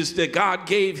message that God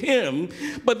gave him,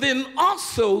 but then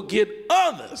also get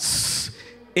others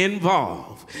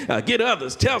involved. Get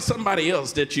others. Tell somebody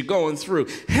else that you're going through.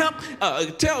 Help.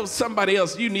 Tell somebody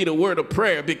else you need a word of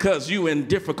prayer because you're in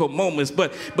difficult moments.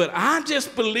 But I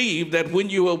just believe that when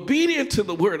you're obedient to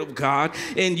the word of God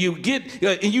and you get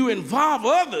and you involve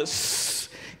others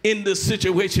in the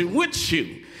situation with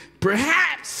you,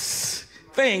 perhaps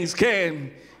things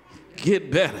can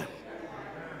get better.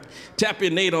 Tap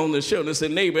your neighbor on the shoulder and say,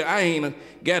 neighbor, I ain't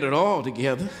got it all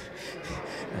together.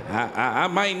 I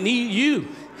might need you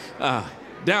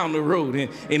down the road, and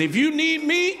if you need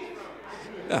me,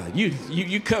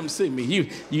 you come see me.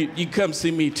 You come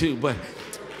see me too. But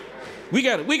we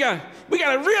gotta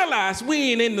realize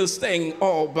we ain't in this thing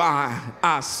all by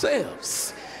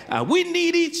ourselves. We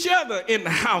need each other in the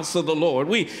house of the Lord.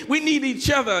 We need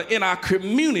each other in our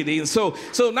community. And so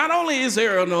not only is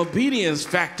there an obedience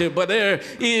factor, but there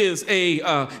is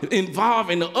a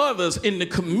involving others in the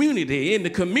community, in the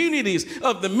communities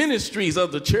of the ministries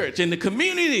of the church, in the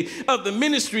community of the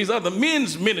ministries of the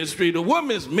men's ministry, the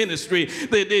women's ministry,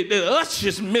 the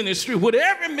ushers ministry,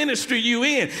 whatever ministry you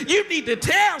in, you need to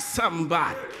tell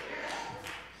somebody.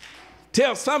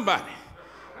 Tell somebody.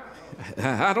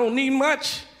 I don't need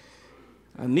much.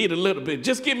 I need a little bit.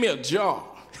 Just give me a jar,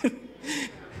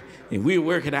 and we'll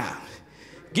work it out.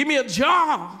 Give me a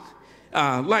jar,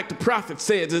 like the prophet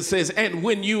says. It says, and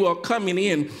when you are coming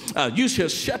in, you shall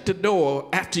shut the door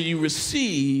after you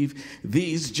receive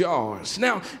these jars.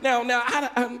 Now,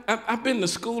 I've been to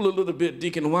school a little bit,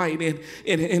 Deacon White,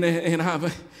 and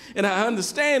I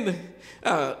understand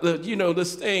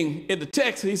this thing in the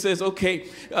text. He says, okay,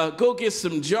 go get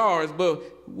some jars, but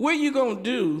what are you gonna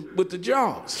do with the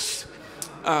jars?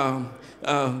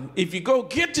 If you go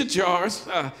get the jars,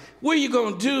 what are you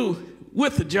going to do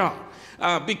with the jar?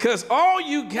 Because all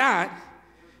you got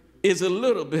is a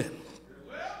little bit.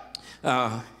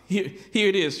 Here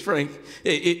it is, Frank.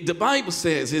 The Bible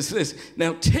says, it says,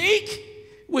 now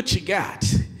take what you got.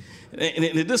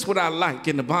 And this is what I like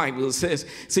in the Bible. It says,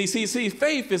 see,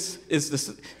 faith is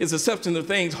the substance of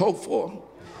things hoped for,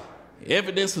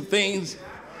 evidence of things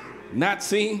not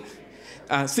seen.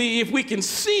 See, if we can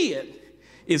see it,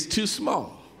 it's too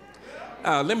small.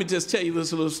 Let me just tell you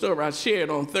this little story I shared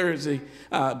on Thursday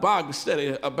Bible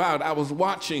study about. I was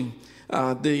watching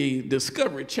the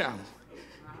Discovery Channel,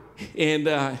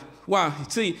 and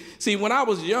see, when I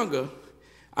was younger,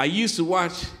 I used to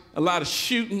watch a lot of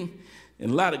shooting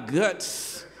and a lot of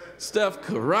guts stuff,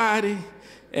 karate,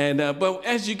 and but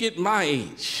as you get my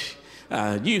age,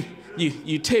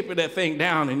 you taper that thing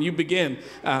down and you begin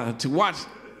to watch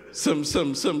some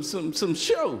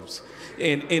shows.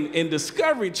 And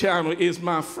Discovery Channel is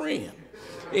my friend.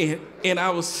 And I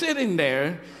was sitting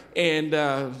there, and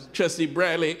Trustee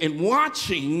Bradley, and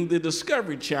watching the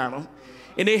Discovery Channel,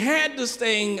 and they had this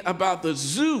thing about the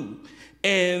zoo.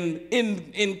 And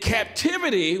in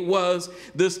captivity was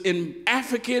this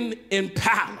African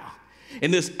impala.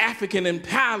 And this African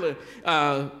impala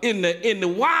in the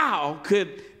wild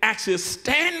could actually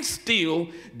stand still,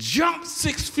 jump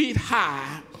 6 feet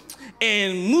high,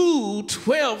 and move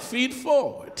 12 feet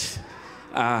forward.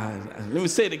 Let me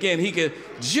say it again. He could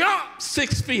jump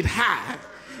 6 feet high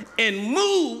and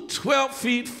move 12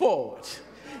 feet forward.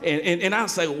 And I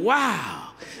was like, wow.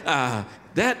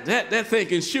 That thing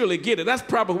can surely get it. That's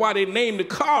probably why they named the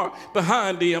car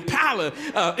behind the Impala,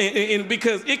 and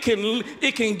because it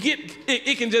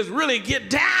can just really get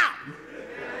down.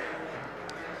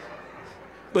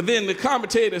 But then the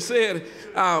commentator said,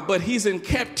 but he's in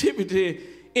captivity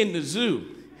in the zoo.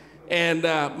 And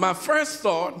my first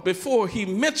thought before he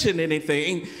mentioned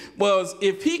anything was,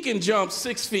 if he can jump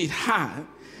 6 feet high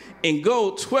and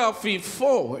go 12 feet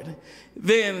forward,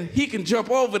 then he can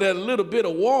jump over that little bit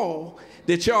of wall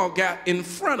that y'all got in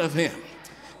front of him.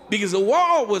 Because the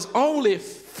wall was only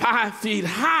 5 feet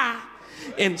high.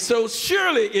 And so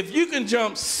surely if you can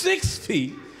jump 6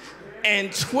 feet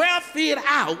and 12 feet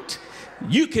out,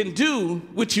 you can do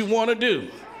what you want to do.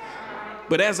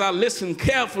 But as I listen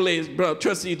carefully, Brother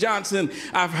Trustee Johnson,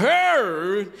 I've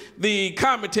heard the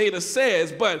commentator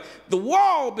says, but the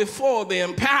wall before the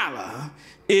Impala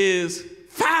is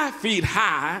 5 feet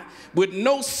high with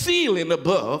no ceiling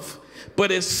above,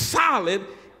 but it's solid,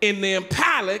 and the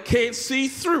Impala can't see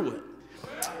through it.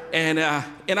 And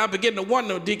I begin to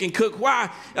wonder, Deacon Cook, why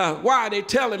are they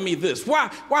telling me this? Why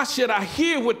should I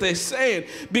hear what they're saying?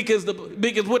 Because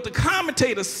what the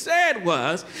commentator said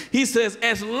was, he says,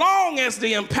 as long as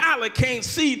the Impala can't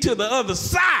see to the other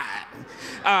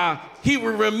side, he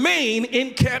will remain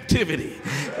in captivity.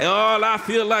 Oh, I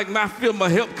feel my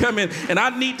help coming, and I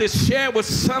need to share with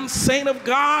some saint of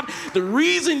God, the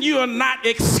reason you are not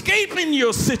escaping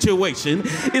your situation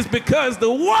is because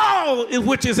the wall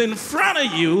which is in front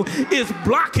of you is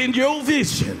blocking your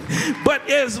vision. But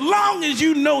as long as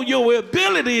you know your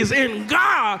abilities in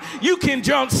God, you can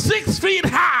jump 6 feet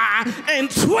high and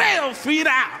 12 feet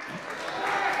out.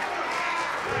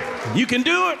 You can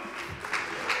do it.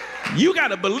 You got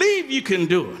to believe you can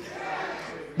do it.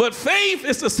 But faith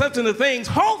is the substance of things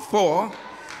hoped for,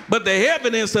 but the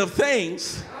evidence of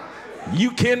things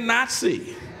you cannot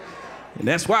see. And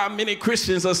that's why many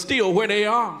Christians are still where they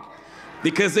are,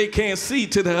 because they can't see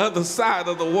to the other side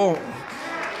of the wall.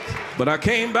 But I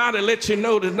came by to let you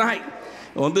know tonight,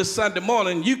 on this Sunday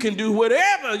morning, you can do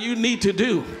whatever you need to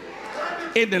do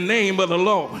in the name of the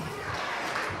Lord.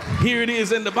 Here it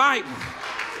is in the Bible.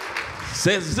 It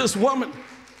says this woman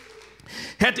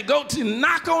had to go to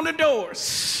knock on the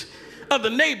doors of the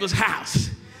neighbor's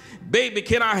house. Baby,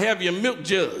 can I have your milk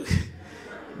jug?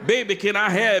 Baby, can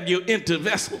I have your empty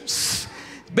vessels?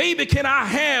 Baby, can I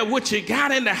have what you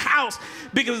got in the house?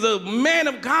 Because the man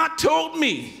of God told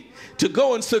me to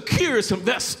go and secure some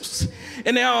vessels.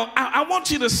 And now I want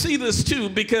you to see this too,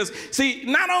 because see,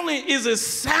 not only is it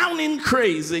sounding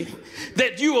crazy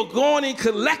that you are going and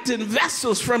collecting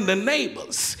vessels from the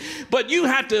neighbors, but you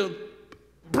have to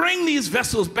bring these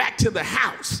vessels back to the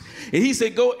house. And he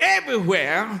said, go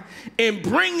everywhere and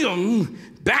bring them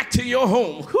back to your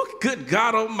home. Good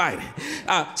God Almighty.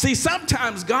 See,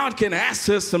 sometimes God can ask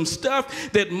us some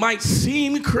stuff that might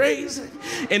seem crazy,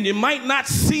 and it might not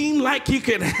seem like you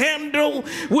can handle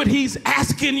what he's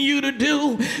asking you to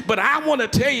do. But I want to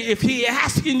tell you, if he's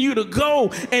asking you to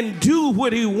go and do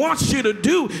what he wants you to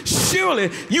do, surely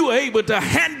you are able to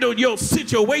handle your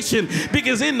situation,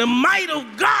 because in the might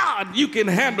of God, you can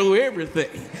handle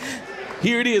everything.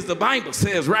 Here it is, the Bible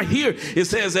says right here, it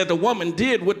says that the woman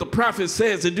did what the prophet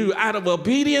says to do out of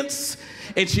obedience,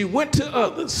 and she went to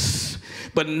others.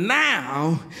 But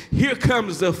now, here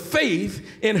comes the faith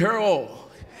in her all.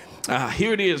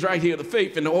 Here it is right here, the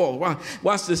faith in the oil.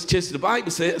 Watch this, just the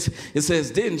Bible says, it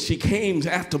says, then she came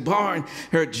after borrowing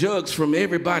her jugs from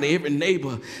everybody, every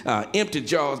neighbor, empty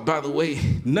jars, by the way,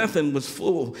 nothing was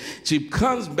full. She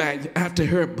comes back after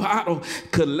her bottle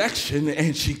collection,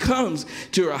 and she comes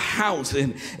to her house,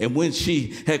 and when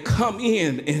she had come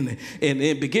in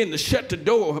and began to shut the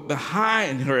door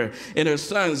behind her and her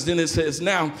sons, then it says,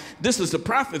 now, this is the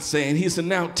prophet saying, he said,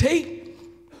 now take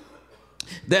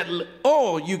that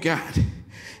all you got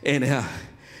and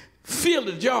fill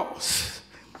the jars.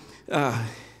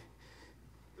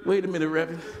 Wait a minute,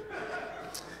 Reverend.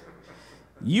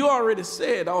 You already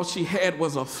said all she had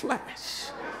was a flash.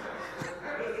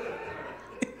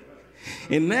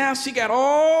 And now she got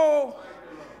all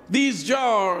these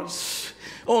jars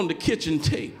on the kitchen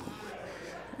table.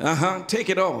 Take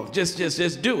it all. Just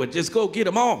do it. Just go get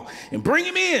them all and bring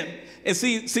them in. And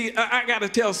see, I got to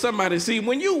tell somebody, see,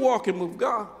 when you walking with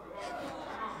God,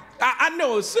 I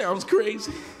know it sounds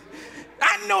crazy.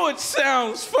 I know it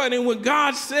sounds funny when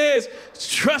God says,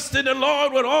 trust in the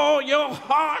Lord with all your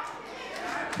heart.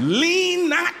 Lean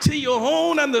not to your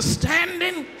own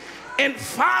understanding, and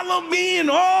follow me in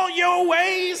all your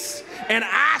ways, and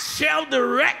I shall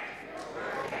direct.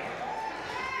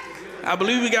 I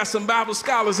believe we got some Bible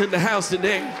scholars in the house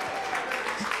today.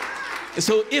 And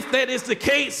so if that is the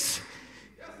case,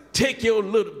 take your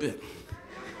little bit.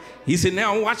 He said,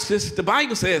 now watch this. The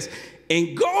Bible says,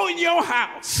 and go in your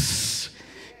house,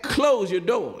 close your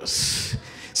doors.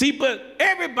 See, but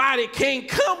everybody can't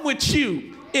come with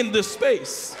you in this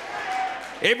space.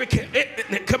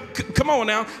 Come on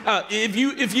now. If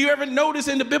you ever notice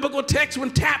in the biblical text when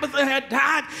Tabitha had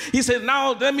died, he said,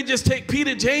 no, let me just take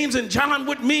Peter, James, and John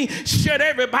with me, shut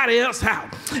everybody else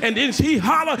out. And then he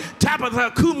hollered,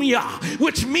 Tabitha Kumia,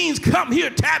 which means come here,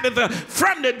 Tabitha,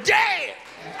 from the dead.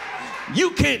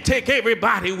 You can't take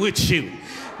everybody with you.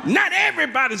 Not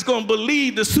everybody's going to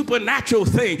believe the supernatural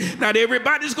thing. Not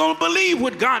everybody's going to believe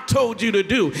what God told you to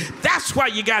do. That's why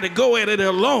you got to go at it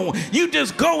alone. You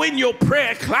just go in your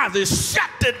prayer closet,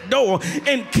 shut the door,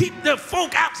 and keep the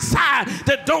folk outside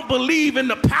that don't believe in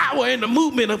the power and the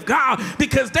movement of God,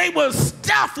 because they will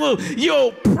stifle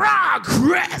your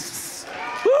progress.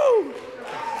 Woo.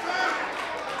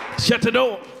 Shut the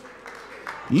door.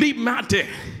 Leave them out there.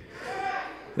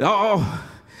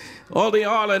 All they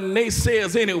are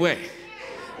naysayers anyway.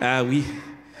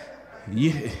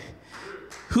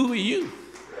 Who are you?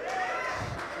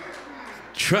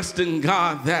 Trusting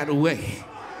God that way.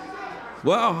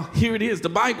 Well, here it is. The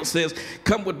Bible says,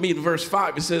 come with me to verse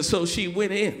 5. It says, so she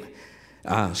went in,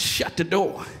 shut the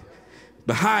door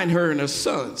behind her and her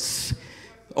sons.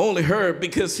 Only her,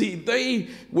 because they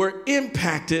were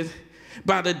impacted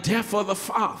by the death of the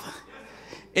father.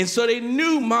 And so they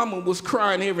knew mama was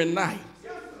crying every night.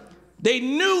 They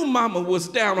knew mama was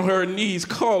down on her knees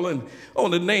calling on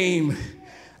the name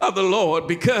of the Lord,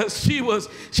 because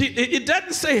it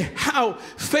doesn't say how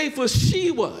faithful she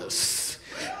was.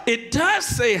 It does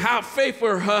say how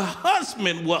faithful her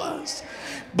husband was.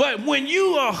 But when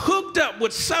you are hooked up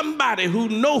with somebody who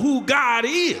know who God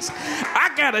is,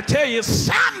 I got to tell you,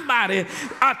 somebody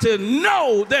ought to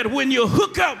know that when you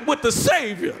hook up with the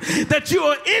Savior, that you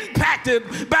are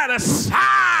impacted by the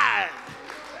side.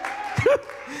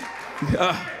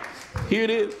 Here it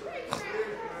is.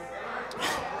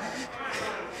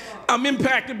 I'm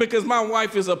impacted because my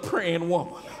wife is a praying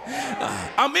woman.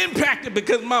 I'm impacted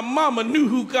because my mama knew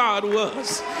who God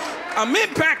was. I'm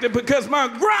impacted because my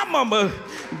grandmama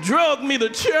drugged me to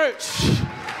church.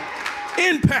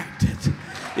 Impacted.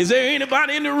 Is there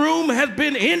anybody in the room has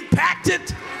been impacted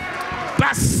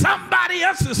by somebody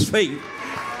else's faith?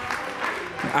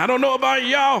 I don't know about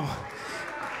y'all,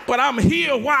 but I'm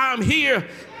here. Why I'm here?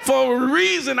 For a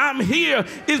reason I'm here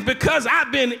is because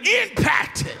I've been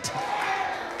impacted.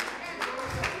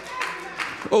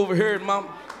 Overheard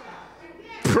mama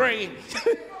praying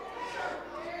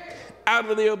out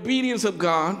of the obedience of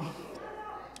God,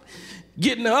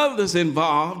 getting others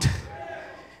involved,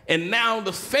 and now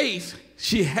the faith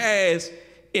she has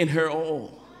in her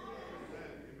own.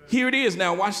 Here it is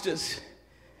now, watch this.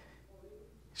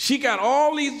 She got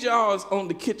all these jars on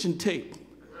the kitchen table.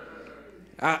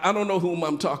 I don't know whom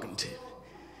I'm talking to.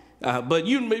 But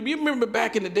you remember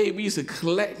back in the day, we used to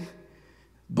collect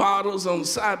bottles on the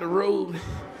side of the road.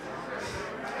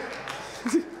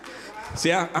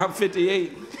 See, I'm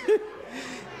 58.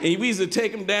 And we used to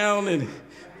take them down and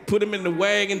put them in the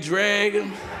wagon, drag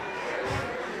them.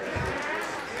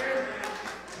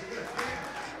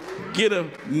 Get a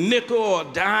nickel or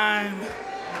a dime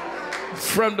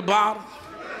from the bottle.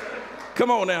 Come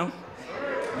on now.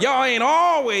 Y'all ain't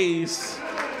always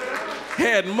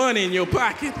had money in your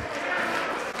pocket.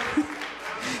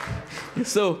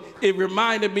 So it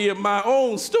reminded me of my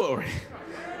own story.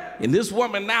 And this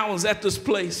woman now is at this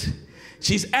place.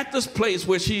 She's at this place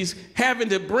where she's having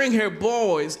to bring her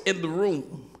boys in the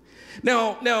room.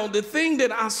 Now, the thing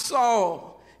that I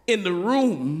saw in the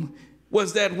room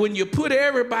was that when you put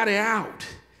everybody out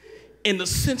in the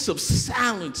sense of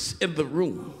silence in the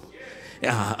room,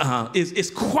 it's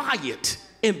quiet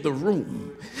in the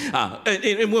room.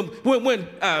 And when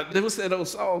there was that old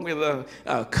song with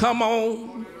come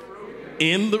on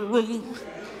in the room,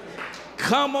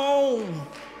 come on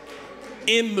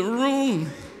in the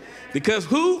room, because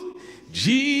who?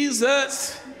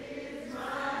 Jesus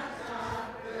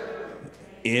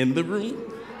in the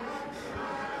room.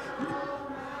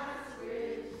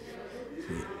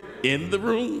 In the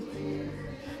room.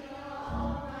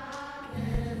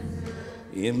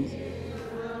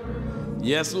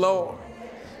 Yes, Lord.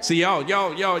 See, y'all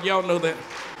know that.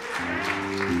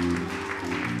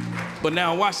 But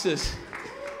now watch this.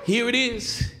 Here it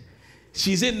is.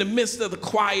 She's in the midst of the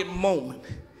quiet moment.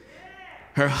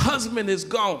 Her husband is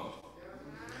gone.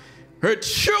 Her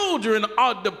children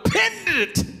are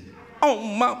dependent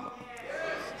on mama.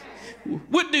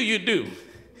 What do?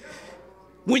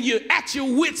 When you're at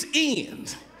your wit's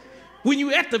end, when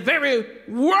you're at the very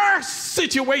worst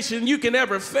situation you can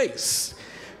ever face,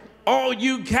 all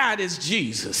you got is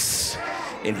Jesus.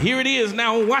 And here it is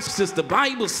now, watch this. The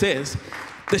Bible says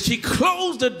that she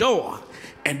closed the door,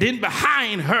 and then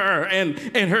behind her and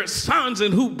her sons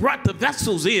and who brought the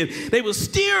vessels in, they were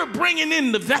still bringing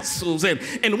in the vessels.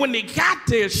 And when they got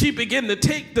there, she began to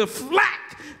take the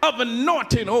flack of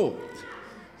anointing oil.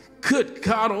 Good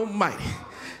God Almighty.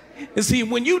 And see,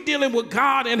 when you're dealing with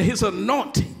God and his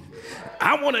anointing,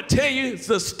 I want to tell you,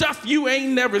 the stuff you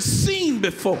ain't never seen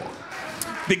before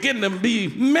begin to be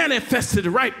manifested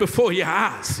right before your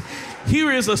eyes.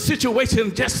 Here is a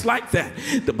situation just like that.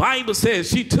 The Bible says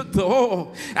she took the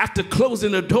oil after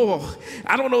closing the door.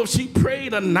 I don't know if she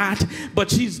prayed or not,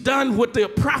 but she's done what the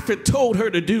prophet told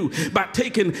her to do by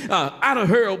taking out of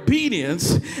her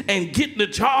obedience and getting the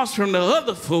jars from the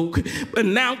other folk. But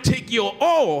now take your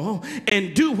oil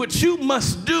and do what you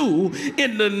must do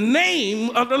in the name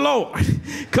of the Lord.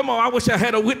 Come on, I wish I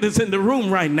had a witness in the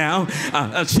room right now.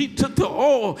 She took the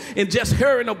oil and just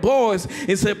her and the boys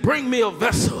and said, bring me a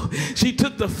vessel. She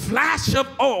took the flash of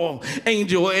oil,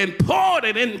 angel, and poured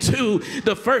it into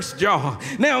the first jar.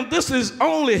 Now, this is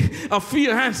only a few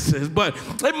ounces, but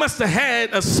they must have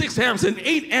had a 6 ounce and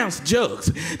 8 ounce jugs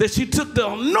that she took the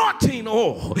anointing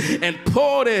oil and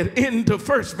poured it into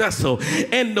first vessel,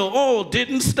 and the oil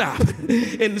didn't stop.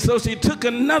 And so she took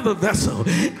another vessel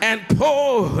and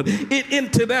poured it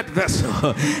into that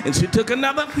vessel. And she took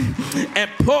another and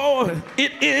poured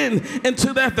it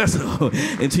into that vessel.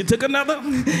 And she took another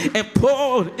and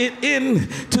poured it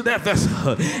into that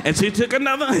vessel. And she took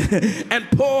another and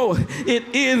poured it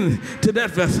into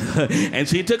that vessel. And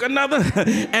she took another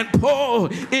and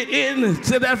poured it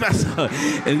into that vessel.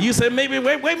 And you say, maybe,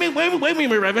 wait a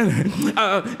minute, Reverend.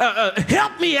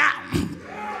 Help me out.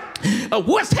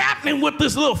 What's happening with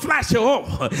this little flash of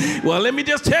oil? Well, let me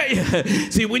just tell you.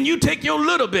 See, when you take your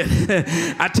little bit,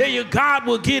 I tell you, God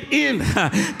will get in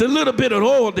the little bit of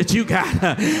oil that you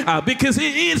got because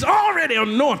it is already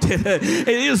anointed. It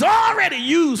is already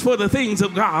used for the things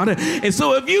of God. And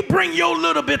so if you bring your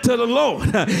little bit to the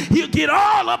Lord, he'll get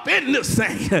all up in this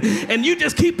thing. And you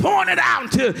just keep pouring it out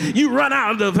until you run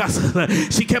out of the vessel.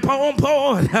 She kept on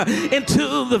pouring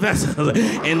into the vessel.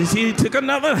 And she took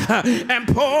another and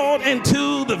poured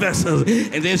into the vessel,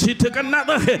 and then she took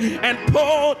another and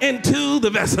poured into the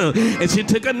vessel, and she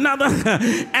took another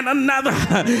and another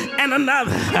and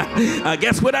another.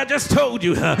 Guess what I just told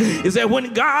you is that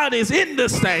when God is in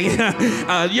this thing,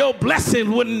 your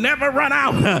blessing would never run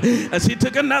out. She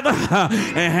took another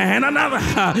and another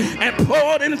and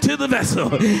poured into the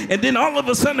vessel, and then all of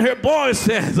a sudden her boy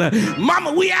says,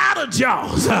 Mama, we out of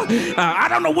jars. I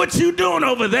don't know what you doing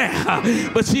over there,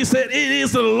 but she said, it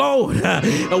is the Lord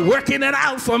working it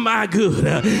out for my good.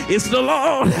 It's the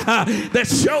Lord that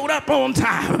showed up on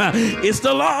time. It's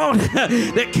the Lord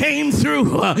that came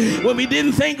through when we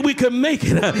didn't think we could make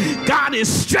it. God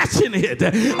is stretching it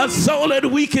so that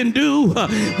we can do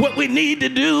what we need to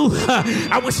do.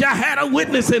 I wish I had a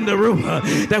witness in the room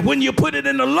that when you put it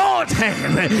in the Lord's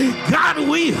hand, God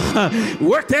will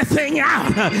work that thing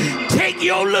out. Take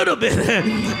your little bit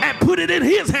and put it in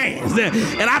his hands.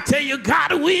 And I tell you,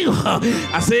 God will.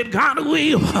 I said, God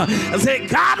will. I said,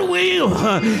 God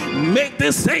will make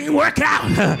this thing work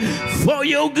out for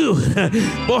your good.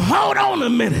 But hold on a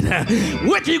minute.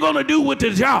 What you going to do with the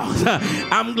jars?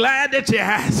 I'm glad that you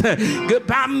asked.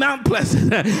 Goodbye,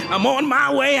 Mt.Pleasant. I'm on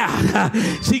my way out.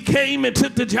 She came and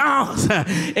took the jars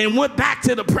and went back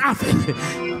to the prophet.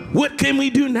 What can we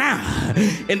do now?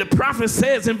 And the prophet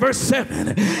says in verse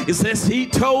 7, it says he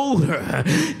told her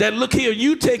that, look here,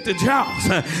 you take the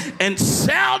jars and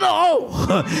sell the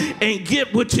oil and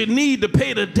get what you need to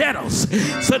pay the debtors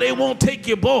so they won't take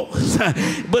your boys.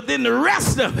 But then the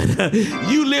rest of it,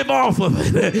 you live off of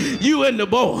it, you and the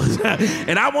boys.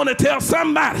 And I want to tell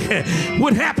somebody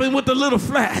what happened with the little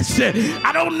flash.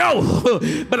 I don't know,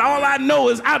 but all I know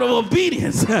is out of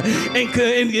obedience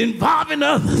and involving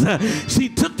others, she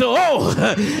took the oil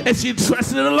and she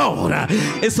trusted in the Lord.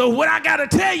 And so what I got to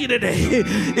tell you today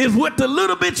is with the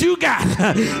little bit you got,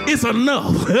 it's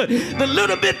enough. The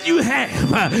little bit you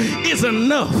have is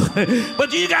enough.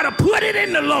 But you got to put it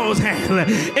in the Lord's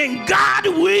hand, and God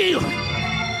will.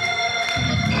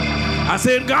 I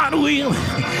said God will.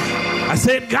 I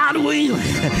said God will.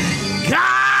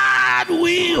 God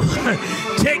will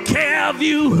take care of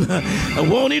you.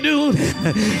 Won't he do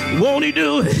it? Won't he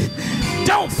do it?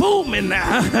 Don't fool me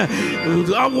now.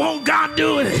 Won't God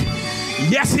do it?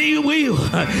 Yes, he will.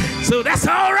 So that's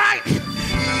all right.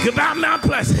 Goodbye,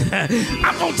 Mt.Pleasant.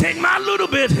 I'm going to take my little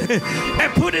bit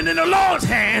and put it in the Lord's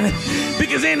hand,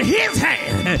 because in his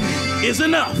hand is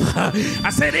enough. I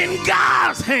said in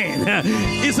God's hand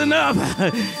is enough.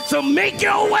 So make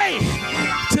your way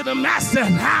to the master's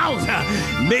house.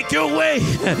 Make your way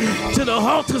to the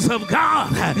altars of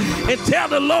God and tell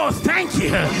the Lord thank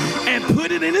you and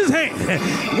put it in his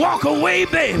hand. Walk away,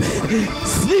 baby.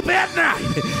 Sleep at night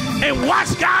and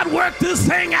watch God work this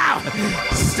thing out.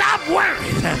 Stop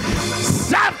worrying.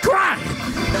 Stop crying.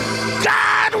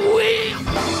 God will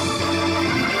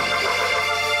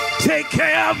take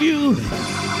care of you.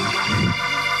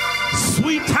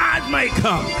 Sweet times may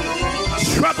come.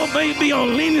 Trouble may be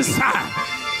on leaning side,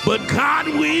 but God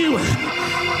will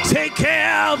take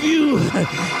care of you.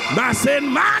 I said,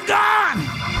 my God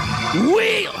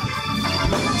will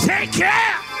take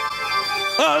care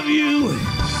of you.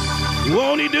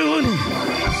 Won't he do it?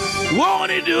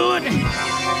 Won't he do it?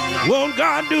 Won't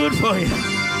God do it for you?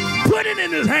 Put it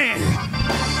in his hand.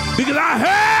 Because I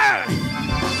heard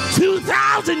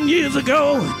 2,000 years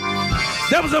ago,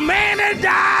 there was a man that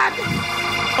died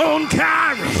on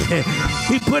Calvary.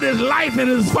 He put his life in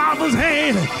his Father's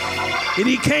hand, and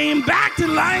he came back to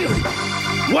life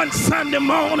one Sunday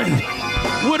morning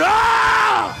with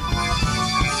all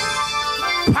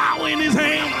power in his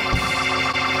hand.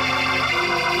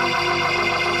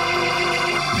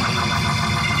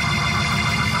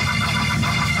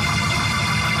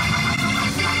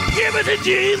 Give it to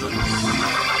Jesus.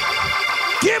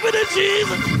 Give it to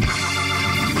Jesus.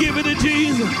 Give it to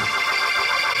Jesus.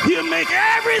 He'll make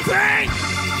everything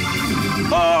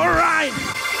all right.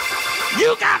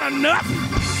 You got enough.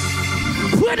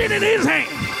 Put it in his hand.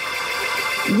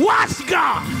 Watch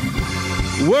God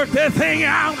work that thing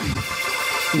out.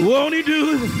 Won't he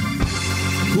do it?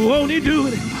 Won't he do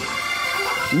it?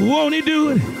 Won't he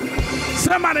do it?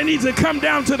 Somebody needs to come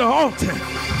down to the altar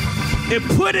and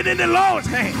put it in the Lord's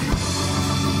hand.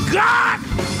 God,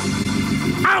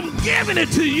 I'm giving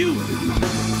it to you.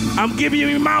 I'm giving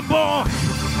you my boy.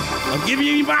 I'm giving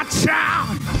you my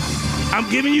child. I'm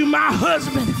giving you my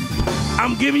husband.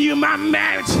 I'm giving you my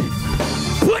marriage.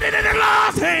 Put it in the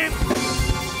Lord's hand.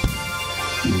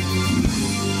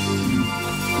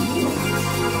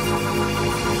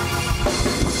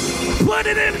 Put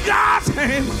it in God's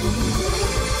hand.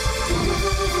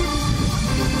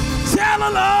 Tell the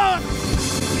Lord,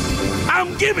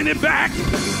 I'm giving it back.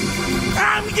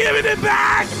 I'm giving it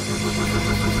back.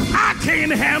 I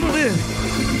can't handle it.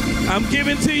 I'm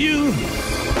giving to you.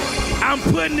 I'm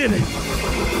putting it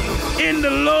in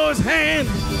the Lord's hand.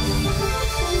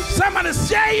 Somebody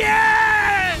say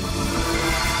yeah.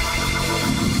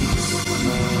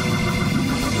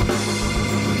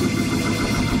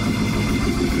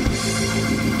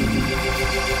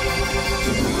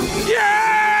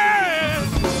 Yeah.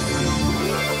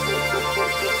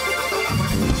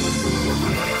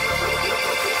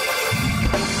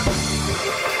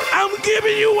 I'm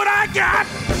giving you what I got.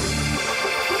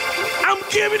 I'm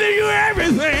giving to you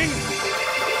everything.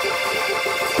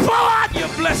 Pour out your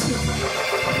blessing.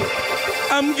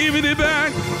 I'm giving it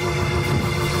back.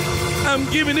 I'm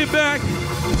giving it back.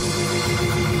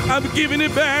 I'm giving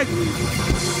it back.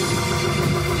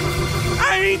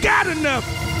 I ain't got enough.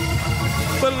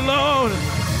 But Lord,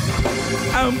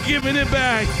 I'm giving it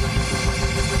back.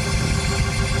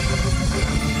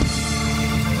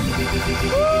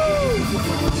 Woo!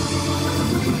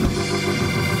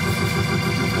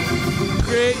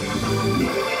 Great.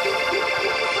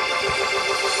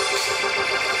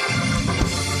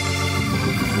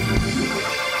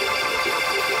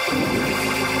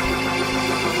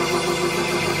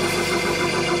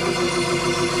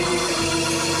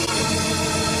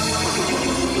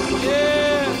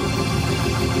 Yeah.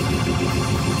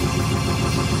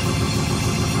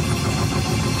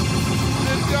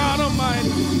 Good God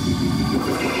Almighty.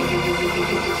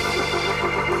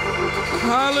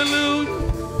 Hallelujah.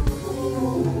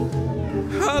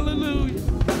 Hallelujah.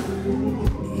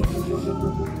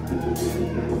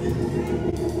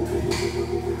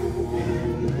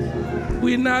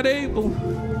 We're not able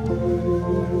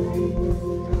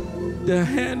to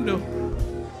handle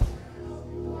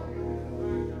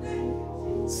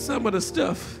some of the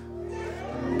stuff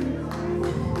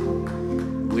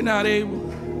we're not able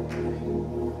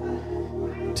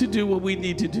to do what we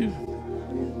need to do.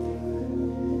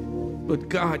 But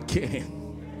God can.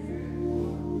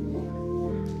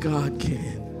 God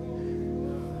can.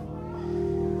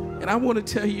 And I want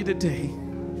to tell you today,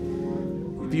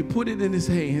 if you put it in his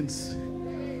hands,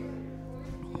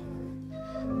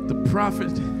 the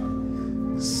prophet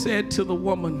said to the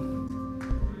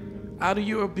woman, out of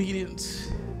your obedience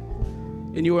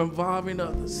and your involving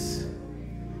others,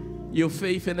 your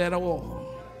faith in that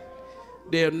oil,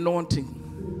 the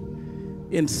anointing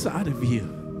inside of you,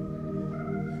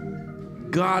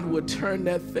 God would turn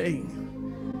that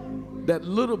thing, that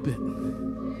little bit,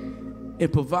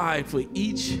 and provide for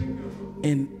each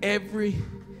and every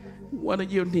one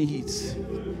of your needs.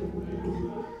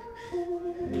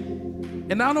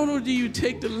 And not only do you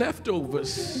take the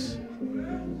leftovers,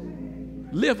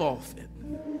 live off it.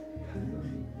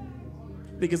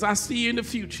 Because I see in the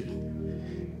future,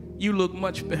 you look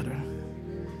much better.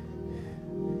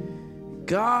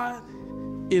 God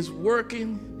is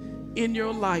working in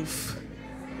your life.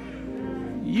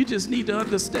 You just need to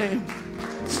understand.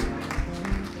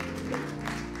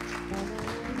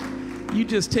 You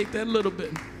just take that little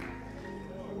bit.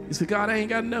 You say, God, I ain't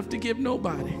got enough to give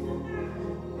nobody.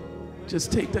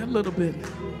 Just take that little bit.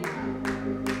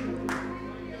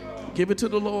 Give it to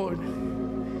the Lord.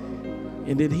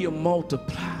 And then he'll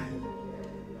multiply.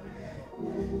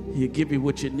 He'll give you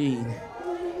what you need.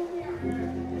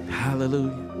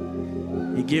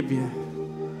 Hallelujah. He'll give you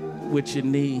what you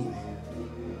need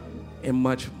and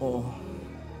much more.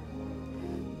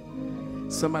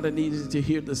 Somebody needs to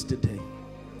hear this today.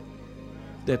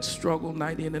 That struggle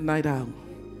night in and night out,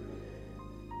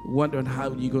 wondering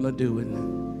how you're going to do it.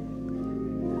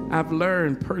 I've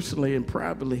learned personally and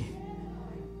privately,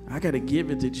 I got to give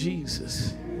it to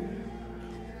Jesus.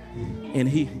 And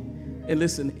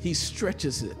listen, he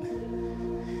stretches it.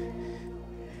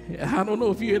 I don't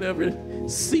know if you had ever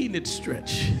seen it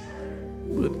stretch,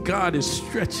 but God is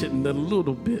stretching the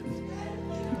little bit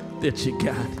that you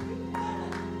got.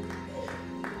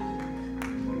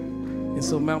 And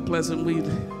so Mount Pleasant,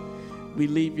 we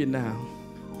leave you now.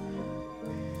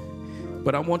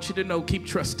 But I want you to know, keep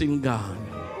trusting God.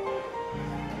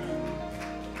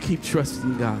 Keep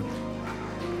trusting God.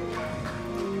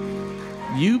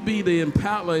 You be the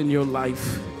impaler in your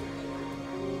life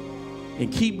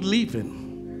and keep leaping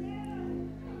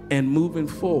and moving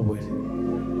forward.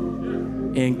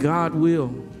 And God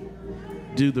will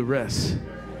do the rest.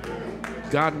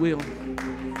 God will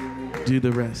do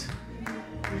the rest.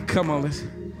 Come on,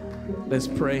 let's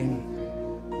pray.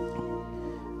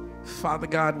 Father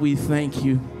God, we thank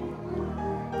you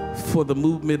for the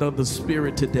movement of the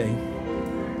Spirit today.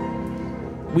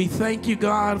 We thank you,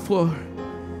 God, for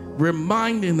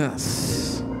reminding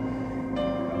us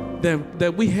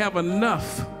that we have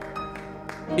enough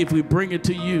if we bring it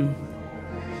to you.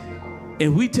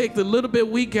 And we take the little bit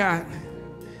we got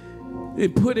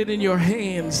and put it in your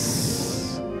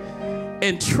hands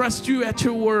and trust you at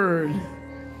your word.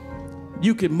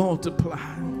 You can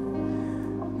multiply.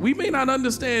 We may not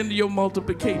understand your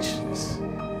multiplications,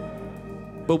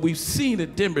 but we've seen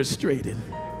it demonstrated,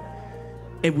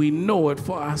 and we know it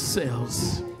for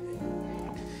ourselves.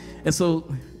 And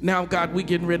so now, God, we're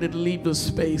getting ready to leave this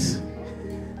space,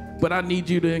 but I need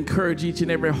you to encourage each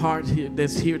and every heart here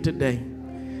that's here today,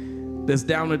 that's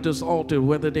down at this altar,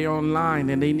 whether they're online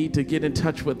and they need to get in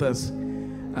touch with us.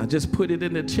 Just put it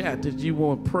in the chat that you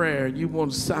want prayer, you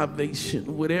want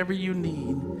salvation, whatever you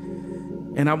need.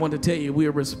 And I want to tell you,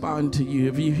 we'll respond to you.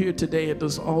 If you're here today at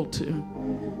this altar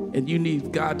and you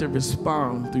need God to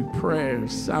respond through prayer,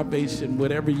 salvation,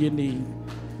 whatever you need,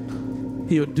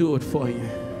 he'll do it for you.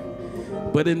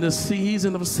 But in the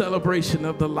season of celebration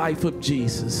of the life of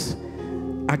Jesus,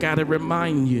 I got to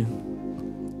remind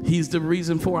you, he's the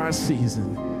reason for our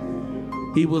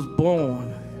season. He was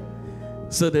born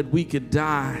so that we could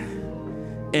die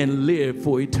and live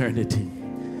for eternity.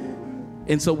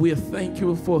 And so we're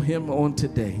thankful for him on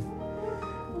today.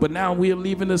 But now we're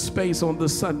leaving this space on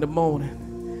this Sunday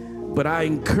morning. But I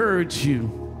encourage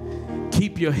you,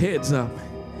 keep your heads up.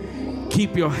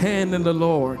 Keep your hand in the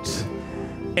Lord's.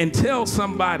 And tell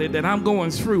somebody that I'm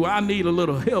going through. I need a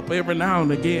little help every now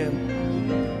and again.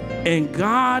 And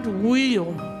God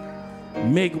will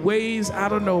make ways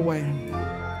out of no way.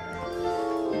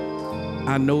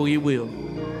 I know he will.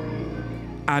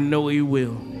 I know he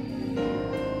will.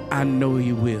 I know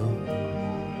he will.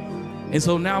 And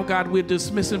so now, God, we're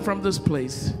dismissing from this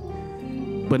place,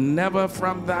 but never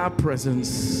from thy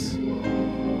presence.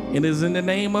 It is in the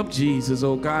name of Jesus,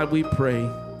 oh God, we pray.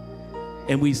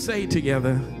 And we say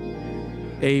together,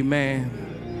 Amen.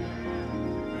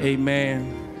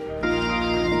 Amen.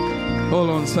 Hold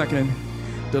on a second.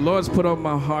 The Lord's put on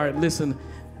my heart. Listen,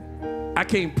 I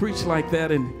can't preach like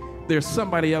that, and there's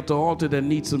somebody at the altar that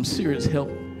needs some serious help.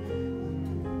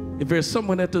 If there's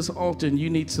someone at this altar and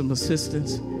you need some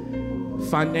assistance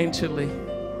financially,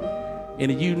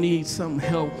 and you need some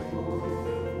help,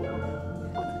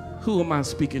 who am I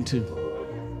speaking to?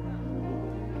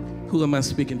 Who am I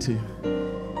speaking to?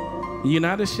 You're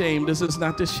not ashamed. This is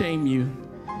not to shame you.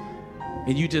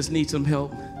 And you just need some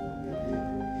help.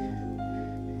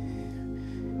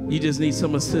 You just need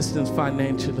some assistance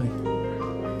financially.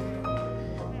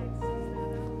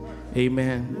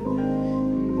 Amen.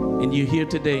 And you're here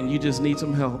today and you just need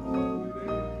some help.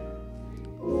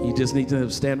 You just need to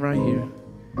stand right here.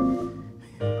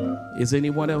 Is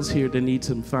anyone else here that needs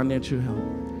some financial help?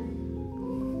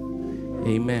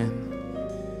 Amen.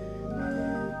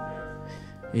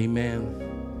 Amen.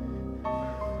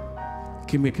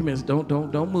 Come here.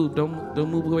 Don't move. Don't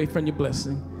move away from your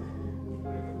blessing.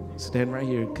 Stand right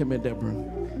here. Come here, Deborah.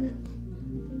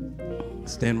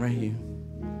 Stand right here.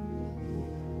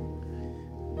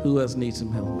 Who else needs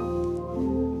some help?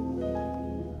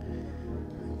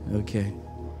 Okay.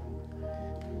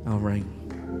 All right.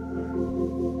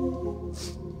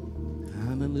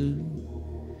 Hallelujah.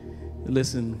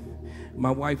 Listen,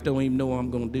 my wife don't even know I'm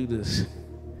gonna do this.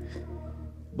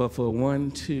 But for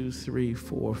 1, 2, 3,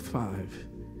 4, 5,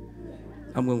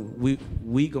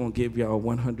 we gonna give y'all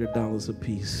 $100 a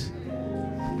piece.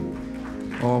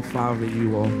 All 5 of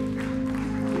you all.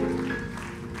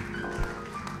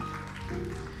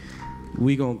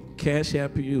 We gonna cash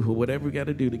app you or whatever we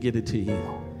gotta do to get it to you.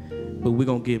 But we're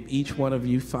gonna give each one of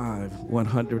you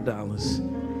 $100.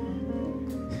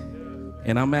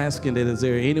 And I'm asking that, is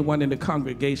there anyone in the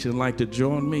congregation like to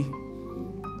join me?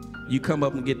 You come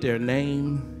up and get their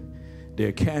name,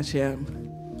 their cash app,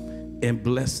 and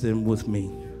bless them with me,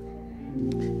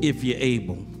 if you're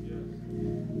able.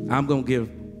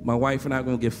 My wife and I are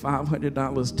gonna give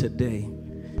 $500 today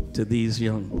to these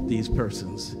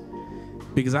persons.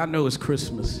 Because I know it's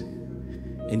Christmas,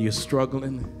 and you're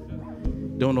struggling,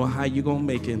 don't know how you're gonna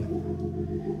make it.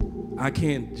 I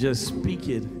can't just speak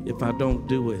it if I don't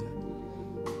do it.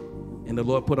 And the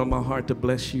Lord put on my heart to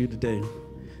bless you today,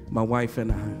 my wife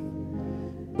and I.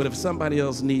 But if somebody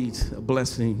else needs a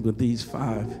blessing with these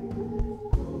 5,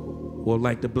 or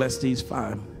like to bless these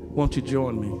 5, won't you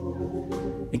join me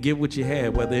and give what you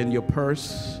have, whether in your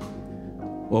purse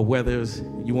or whether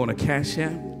you want a cash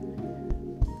app?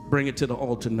 Bring it to the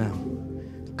altar now.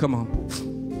 Come on.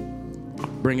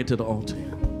 Bring it to the altar.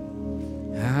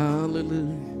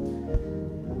 Hallelujah.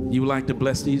 You would like to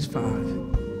bless these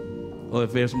 5, or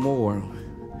if there's more,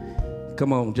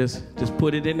 come on, just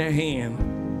put it in their hand.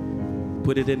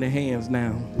 Put it in their hands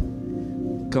now.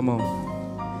 Come on.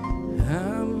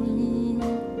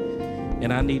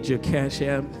 And I need your cash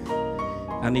app.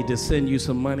 I need to send you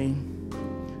some money.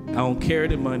 I don't carry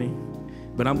the money,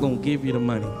 but I'm going to give you the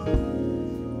money.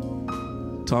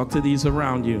 Talk to these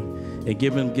around you and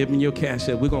give them your cash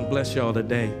app. We're going to bless y'all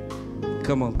today.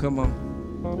 Come on.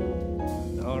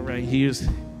 All right, here's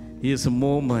some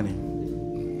more money.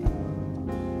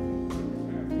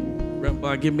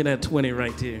 Grandpa, give me that 20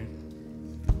 right there.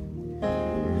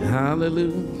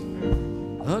 Hallelujah.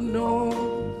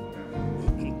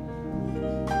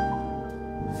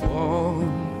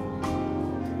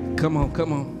 Come on.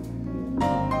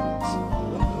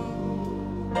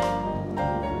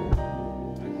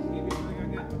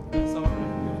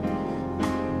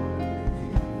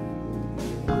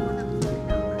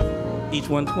 Each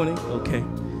 120? Okay.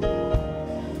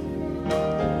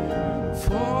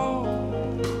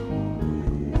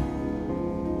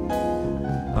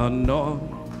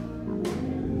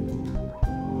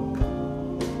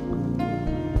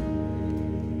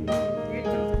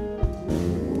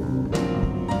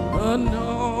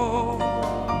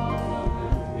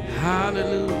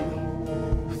 Hallelujah.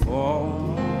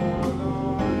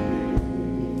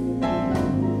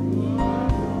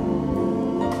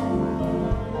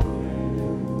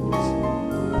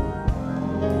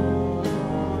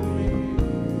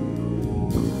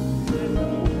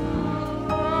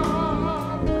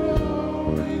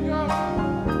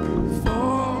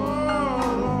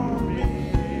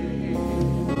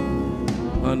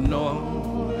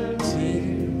 Anointing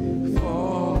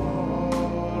fall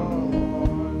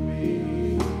on me.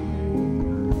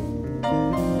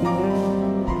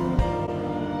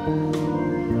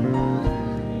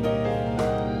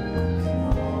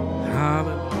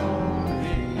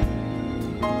 Hallelujah.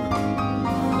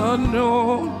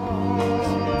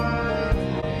 Anointing.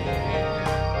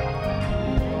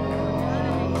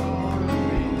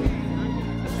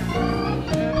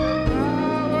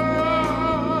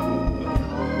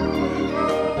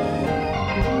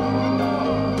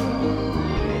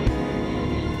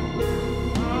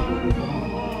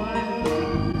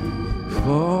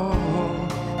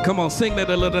 on, sing that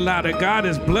a little louder. God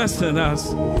is blessing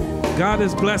us. God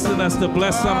is blessing us to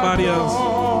bless somebody else.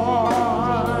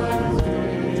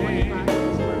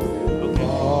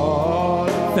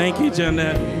 Thank you,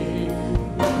 Jeanette.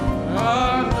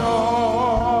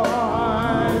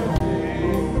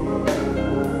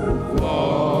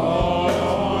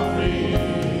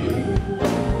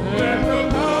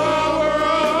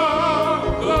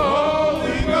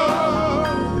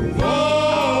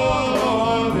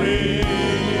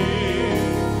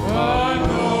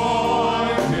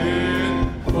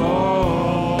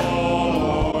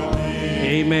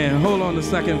 Amen. Hold on a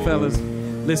second, fellas.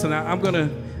 Listen, I'm gonna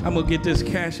get this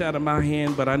cash out of my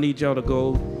hand, but I need y'all to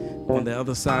go on the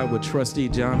other side with Trustee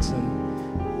Johnson.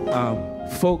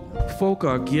 Folk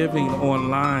are giving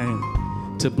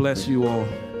online to bless you all.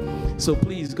 So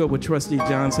please go with Trustee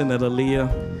Johnson and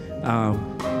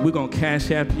Aaliyah. We're gonna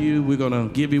cash app you. We're gonna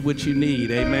give you what you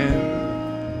need.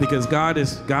 Amen. Because God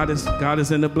is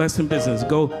in the blessing business.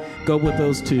 Go with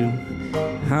those two.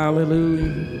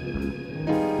 Hallelujah.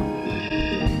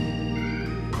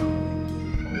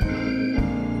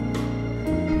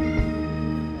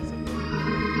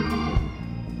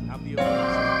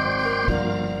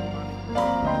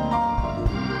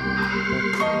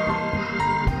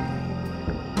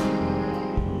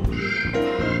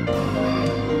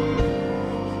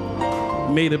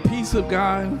 May the peace of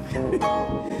God,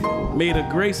 may the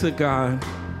grace of God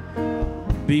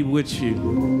be with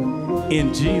you.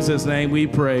 In Jesus' name we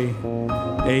pray.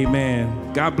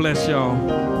 Amen. God bless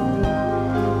y'all.